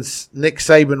time since Nick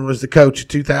Saban was the coach in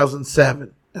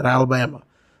 2007 at Alabama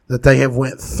that they have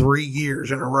went 3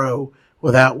 years in a row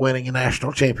without winning a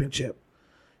national championship.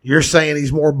 You're saying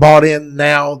he's more bought in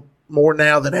now, more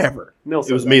now than ever.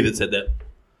 Nelson It was me that said that.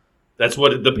 That's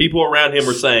what the people around him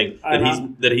were saying,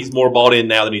 that he's more bought in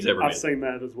now than he's ever I've been. seen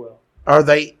that as well. Are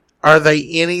they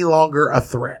any longer a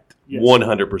threat? Yes.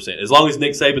 100%. As long as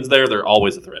Nick Saban's there, they're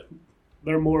always a threat.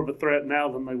 They're more of a threat now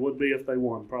than they would be if they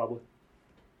won, probably.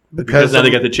 Because now they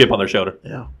got the chip on their shoulder.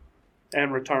 Yeah.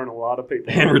 And return a lot of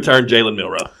people. And return Jalen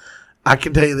Milroe. I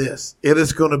can tell you this. It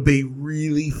is going to be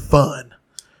really fun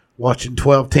watching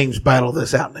 12 teams battle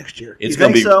this out next year. It's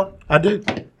going to be so? I do.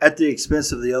 At the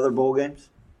expense of the other bowl games?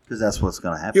 Because that's what's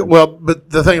going to happen. Well, but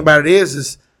the thing about it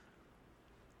is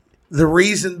the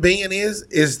reason being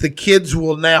is the kids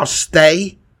will now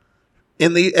stay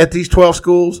at these 12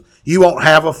 schools. You won't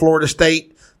have a Florida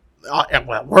State.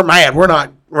 Well, we're mad. We're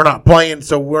not playing,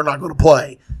 so we're not going to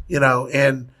play.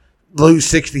 And lose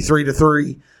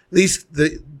 63-3.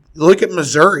 Look at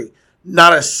Missouri.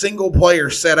 Not a single player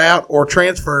set out or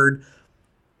transferred,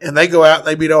 and they go out and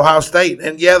they beat Ohio State.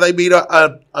 And yeah, they beat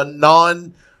a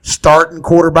non-starting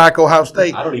quarterback Ohio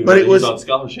State. I don't even know he was on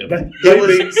scholarship. They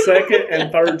beat second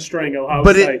and third string Ohio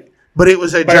State. But it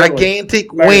was a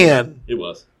gigantic win. It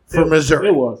was. For Missouri.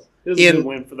 It was. It was a good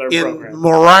win for their program. In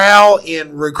morale,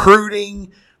 in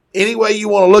recruiting, any way you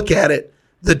want to look at it,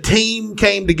 the team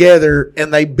came together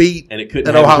and they beat and it couldn't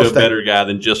an happen Ohio to State. a better guy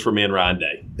than just for me and Ryan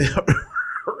Day.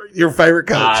 Your favorite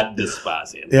coach. I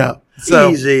despise him. Yeah. So,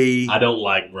 easy. I don't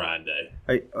like Ryan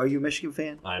Day. Are you a Michigan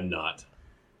fan? I'm not.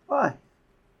 Why?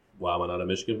 Why am I not a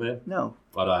Michigan fan? No.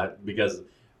 Because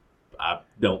I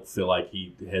don't feel like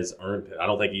he has earned it. I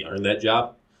don't think he earned that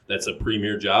job. That's a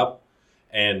premier job.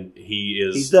 And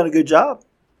he's done a good job.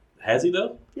 Has he,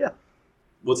 though? Yeah.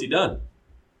 What's he done?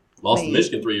 Lost to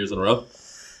Michigan 3 years in a row.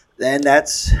 And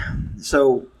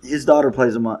so his daughter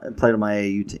played on my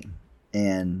AAU team.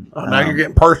 And now you're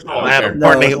getting personal, Adam.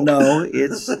 No,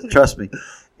 it's trust me.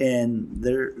 And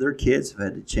their kids have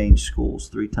had to change schools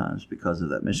 3 times because of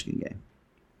that Michigan game.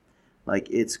 Like,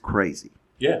 it's crazy.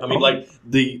 Yeah, I mean, like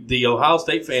the Ohio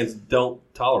State fans don't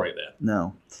tolerate that.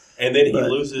 No. And then he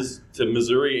loses to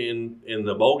Missouri in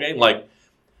the bowl game.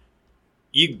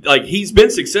 He's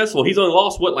been successful. He's only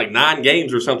lost 9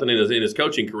 games or something in his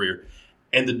coaching career,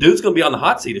 and the dude's going to be on the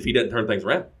hot seat if he doesn't turn things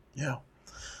around. Yeah.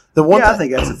 I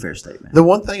think that's a fair statement. The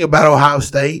one thing about Ohio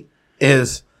State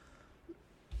is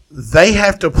they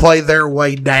have to play their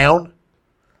way down.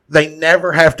 They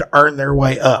never have to earn their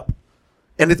way up,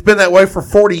 and it's been that way for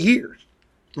 40 years.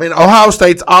 I mean, Ohio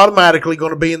State's automatically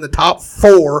going to be in the top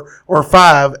 4 or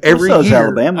 5 every year.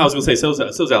 Alabama. I was going to say,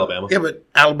 so's Alabama. Yeah, but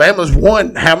Alabama's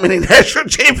won how many national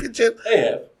championships? They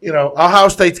have. Ohio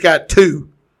State's got 2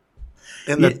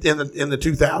 in the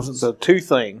 2000s. So 2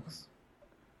 things.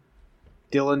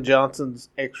 Dylan Johnson's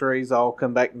X-rays all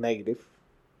come back negative.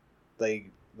 The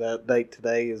update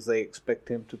today is they expect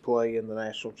him to play in the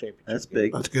national championship. That's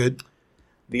big. That's good.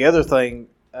 The other thing,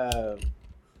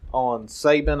 on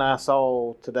Saban, I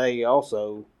saw today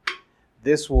also,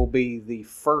 this will be the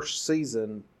first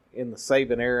season in the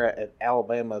Saban era at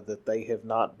Alabama that they have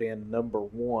not been number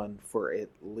 1 for at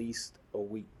least a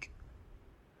week.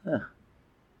 Huh.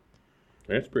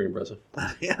 That's pretty impressive.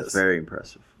 Yes. Very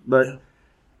impressive. But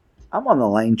I'm on the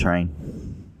Lane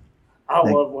train. I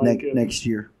love Lane next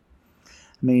year.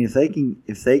 I mean, if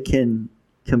they can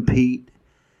compete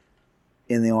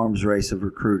in the arms race of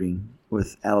recruiting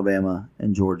with Alabama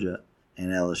and Georgia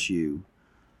and LSU,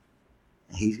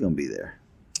 he's going to be there.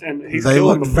 And they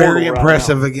looked very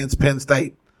impressive against Penn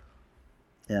State.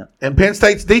 Yeah. And Penn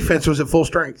State's defense was at full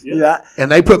strength. Yeah.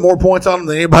 And they put more points on them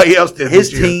than anybody else did. His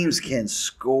teams can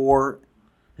score.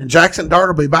 And Jackson Dart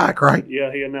will be back, right?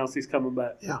 Yeah, he announced he's coming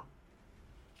back. Yeah.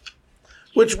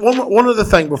 Which one other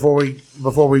thing before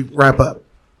we wrap up.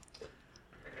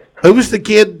 Who was the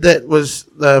kid that was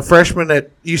the freshman at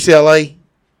UCLA?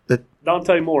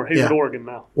 Dante Moore. He's at Oregon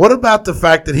now. What about the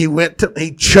fact that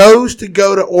he chose to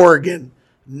go to Oregon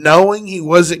knowing he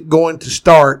wasn't going to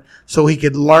start so he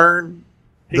could learn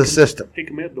the system? He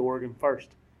committed to Oregon first.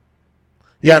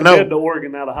 Yeah, He committed to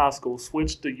Oregon out of high school,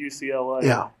 switched to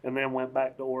UCLA, and then went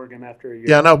back to Oregon after a year.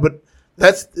 Yeah, I know, but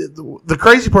that's the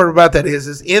crazy part about that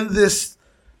is in this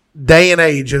day and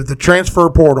age of the transfer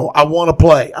portal, I want to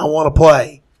play.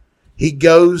 He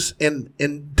goes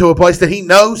into a place that he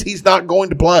knows he's not going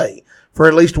to play for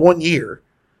at least 1 year.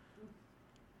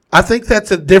 I think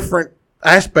that's a different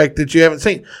aspect that you haven't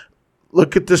seen.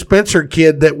 Look at the Spencer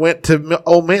kid that went to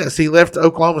Ole Miss. He left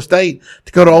Oklahoma State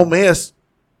to go to Ole Miss.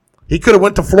 He could have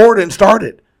went to Florida and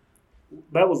started.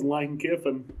 That was Lane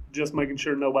Kiffin just making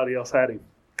sure nobody else had him.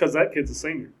 Because that kid's a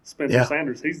senior. Spencer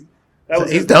Sanders. That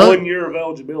was his done. 1 year of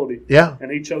eligibility. Yeah. And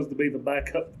he chose to be the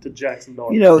backup to Jackson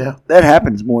Dart. That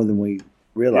happens more than we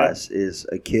realize is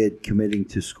a kid committing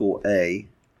to school A,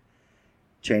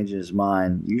 changing his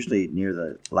mind usually near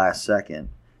the last second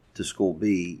to school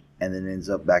B, and then ends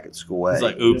up back at school A. It's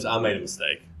like, oops, I made a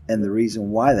mistake. And the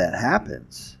reason why that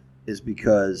happens is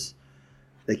because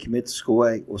they commit to school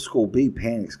A. Well, school B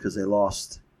panics because they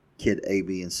lost kid A,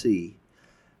 B, and C.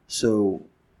 So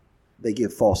they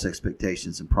give false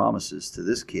expectations and promises to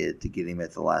this kid to get him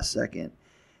at the last second,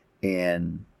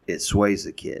 and it sways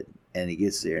the kid. And he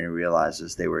gets there and he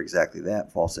realizes they were exactly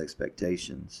that, false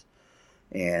expectations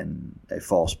and a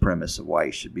false premise of why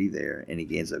he should be there. And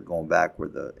he ends up going back where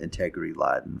the integrity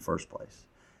lied in the first place.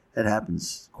 That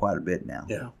happens quite a bit now.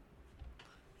 Yeah.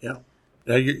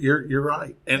 You're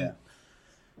right. And,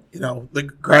 the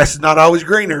grass is not always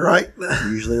greener, right?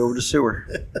 Usually over the sewer.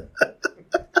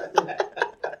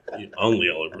 Only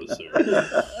all over the sewer.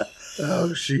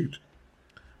 Oh, shoot.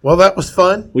 Well, that was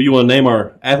fun. Well, you want to name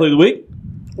our athlete of the week?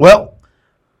 Well,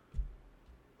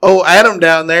 Adam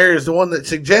down there is the one that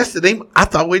suggested him. I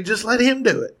thought we'd just let him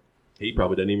do it. He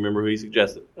probably doesn't even remember who he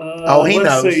suggested. He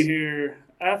let's knows. see here.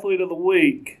 Athlete of the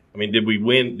week. I mean, did we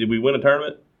win a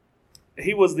tournament?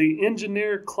 He was the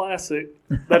Engineer Classic.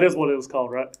 That is what it was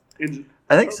called, right?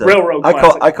 I think so. Railroad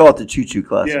Classic. I call it the Choo Choo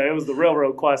Classic. Yeah, it was the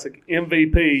Railroad Classic.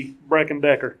 MVP, Brecken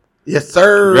Decker. Yes,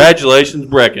 sir. Congratulations,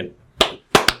 Brecken.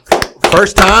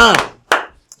 First time.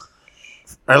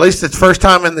 Or at least it's first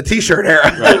time in the T-shirt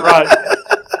era. Right.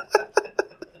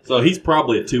 So he's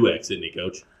probably a 2X, isn't he,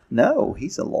 Coach? No,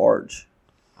 he's a large.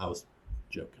 I was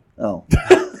joking. Oh.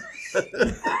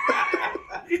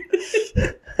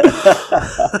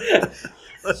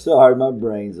 Sorry, my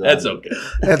brain's on. That's okay.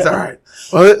 That's all right.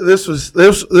 Well, this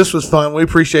was fun. We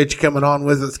appreciate you coming on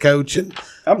with us, Coach. And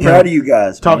I'm proud of you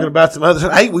guys. Talking man. about some other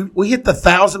stuff. Hey, we hit the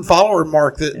 1,000 follower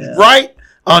mark right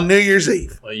on New Year's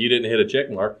Eve. Well, you didn't hit a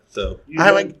check mark, so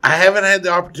I haven't had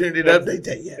the opportunity to update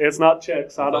that yet. It's not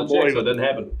checks. I don't believe so it doesn't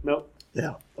happen. Nope.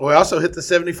 Yeah. We also hit the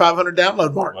 7,500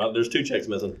 download mark. Well, there's 2 checks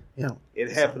missing. Yeah.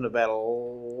 It happened about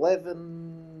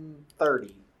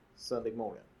 11:30 Sunday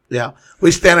morning. Yeah. We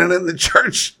standing in the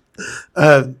church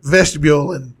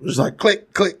vestibule and it was like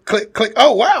click, click, click, click.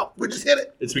 Oh, wow. We just hit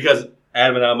it. It's because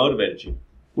Adam and I motivated you.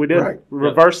 We did. Right.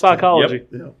 Reverse psychology.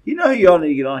 Yep. You know who y'all need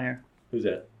to get on here? Who's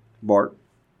that? Bart.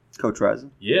 Coach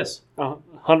Rising. Yes.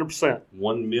 100%.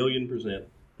 1,000,000%.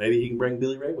 Maybe he can bring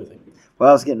Billy Ray with him. Well,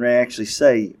 I was getting ready to actually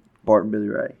say Bart and Billy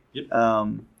Ray. Yep. I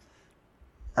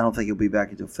don't think he'll be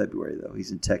back until February, though.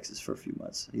 He's in Texas for a few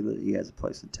months. He has a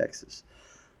place in Texas.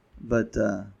 But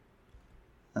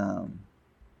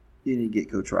you need to get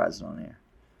Coach Rising on here.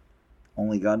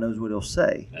 Only God knows what he'll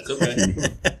say. That's okay.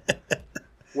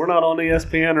 We're not on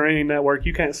ESPN or any network.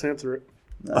 You can't censor it.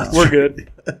 No. We're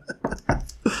good.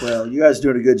 Well, you guys are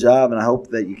doing a good job, and I hope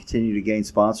that you continue to gain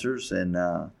sponsors. And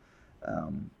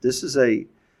this is a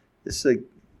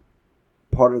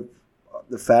part of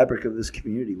the fabric of this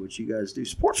community, what you guys do.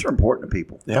 Sports are important to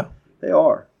people. Yeah. They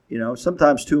are.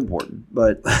 Sometimes too important,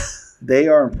 but they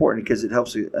are important because it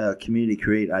helps a community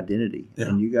create identity. Yeah.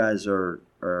 And you guys are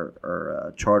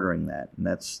chartering that, and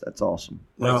that's awesome.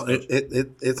 Well,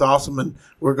 it's awesome, and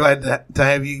we're glad to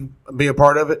have you be a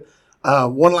part of it.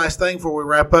 One last thing before we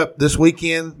wrap up. This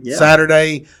weekend,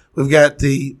 Saturday, we've got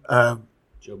the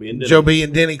Joe B.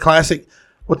 and Denny Classic.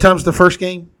 What time's the first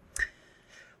game?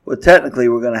 Well, technically,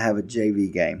 we're going to have a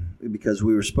JV game because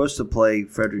we were supposed to play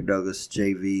Frederick Douglass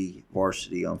JV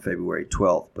varsity on February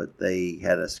 12th, but they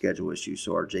had a schedule issue,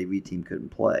 so our JV team couldn't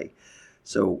play.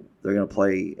 So they're going to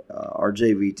play our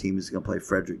JV team is going to play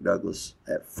Frederick Douglass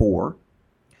at 4.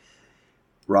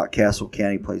 Rockcastle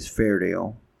County plays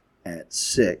Fairdale at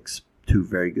 6. 2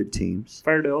 very good teams.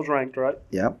 Fairdale's ranked, right?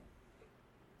 Yep.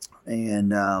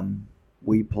 And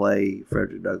we play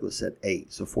Frederick Douglass at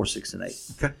 8. So 4, 6, and 8.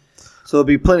 Okay. So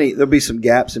there'll be some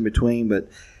gaps in between, but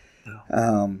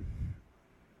I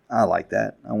like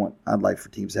that. I'd like for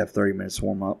teams to have 30 minutes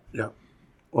warm up. Yeah.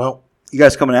 Well, you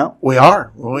guys coming out? We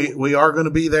are. We are going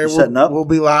to be there. Setting up. We'll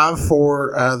be live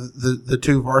for the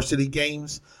 2 varsity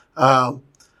games.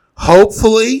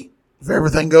 Hopefully, if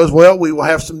everything goes well, we will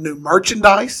have some new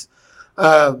merchandise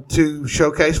to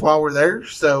showcase while we're there,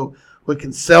 so we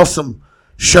can sell some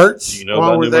shirts. Do you know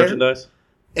while about we're new there. merchandise?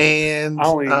 And I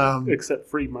only accept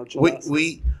free merchandise.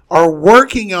 we are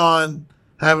working on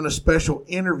having a special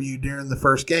interview during the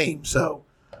first game. So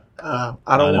I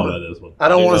don't want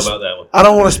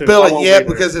to spill it yet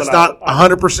because it's not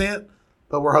 100%.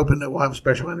 But we're hoping that we'll have a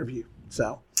special interview.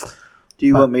 So, do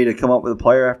you want me to come up with a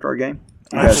player after our game?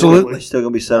 Absolutely. Still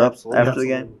going to be set up after the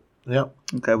game. Yep.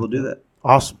 Okay, we'll do that.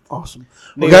 Awesome.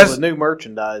 Well, guys, the new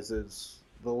merchandise is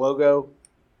the logo.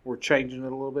 We're changing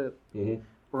it a little bit. Mm-hmm.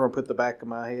 We're going to put the back of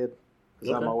my head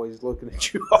because I'm Okay. always looking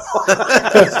at you all.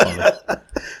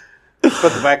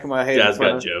 Put the back of my head. Guy's in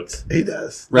front got of- jokes. He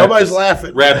does. Wrap Nobody's this-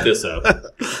 laughing. Wrap this up. All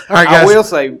right, I guys. will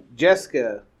say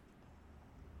Jessica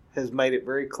has made it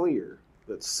very clear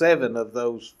that 7 of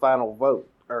those final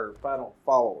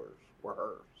followers were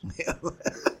hers.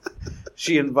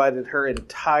 She invited her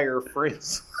entire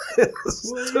friends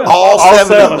list. All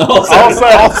seven of them. All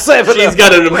seven. She's of them.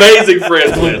 got an amazing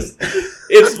friends list.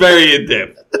 It's very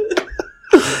in-depth.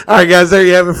 All right, guys. There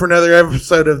you have it for another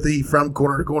episode of the From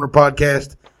Corner to Corner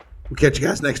podcast. We'll catch you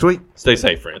guys next week. Stay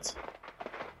safe, friends.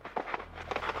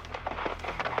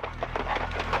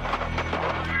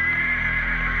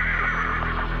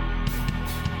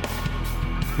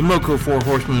 The Moco Four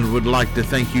Horsemen would like to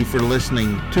thank you for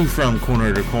listening to From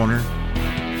Corner to Corner.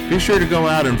 Be sure to go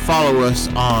out and follow us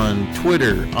on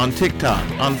Twitter, on TikTok,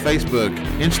 on Facebook,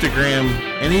 Instagram,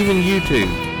 and even YouTube.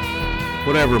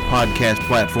 Whatever podcast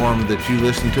platform that you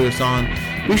listen to us on,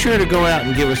 be sure to go out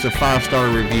and give us a 5-star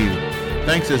review.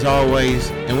 Thanks as always,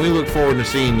 and we look forward to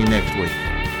seeing you next week.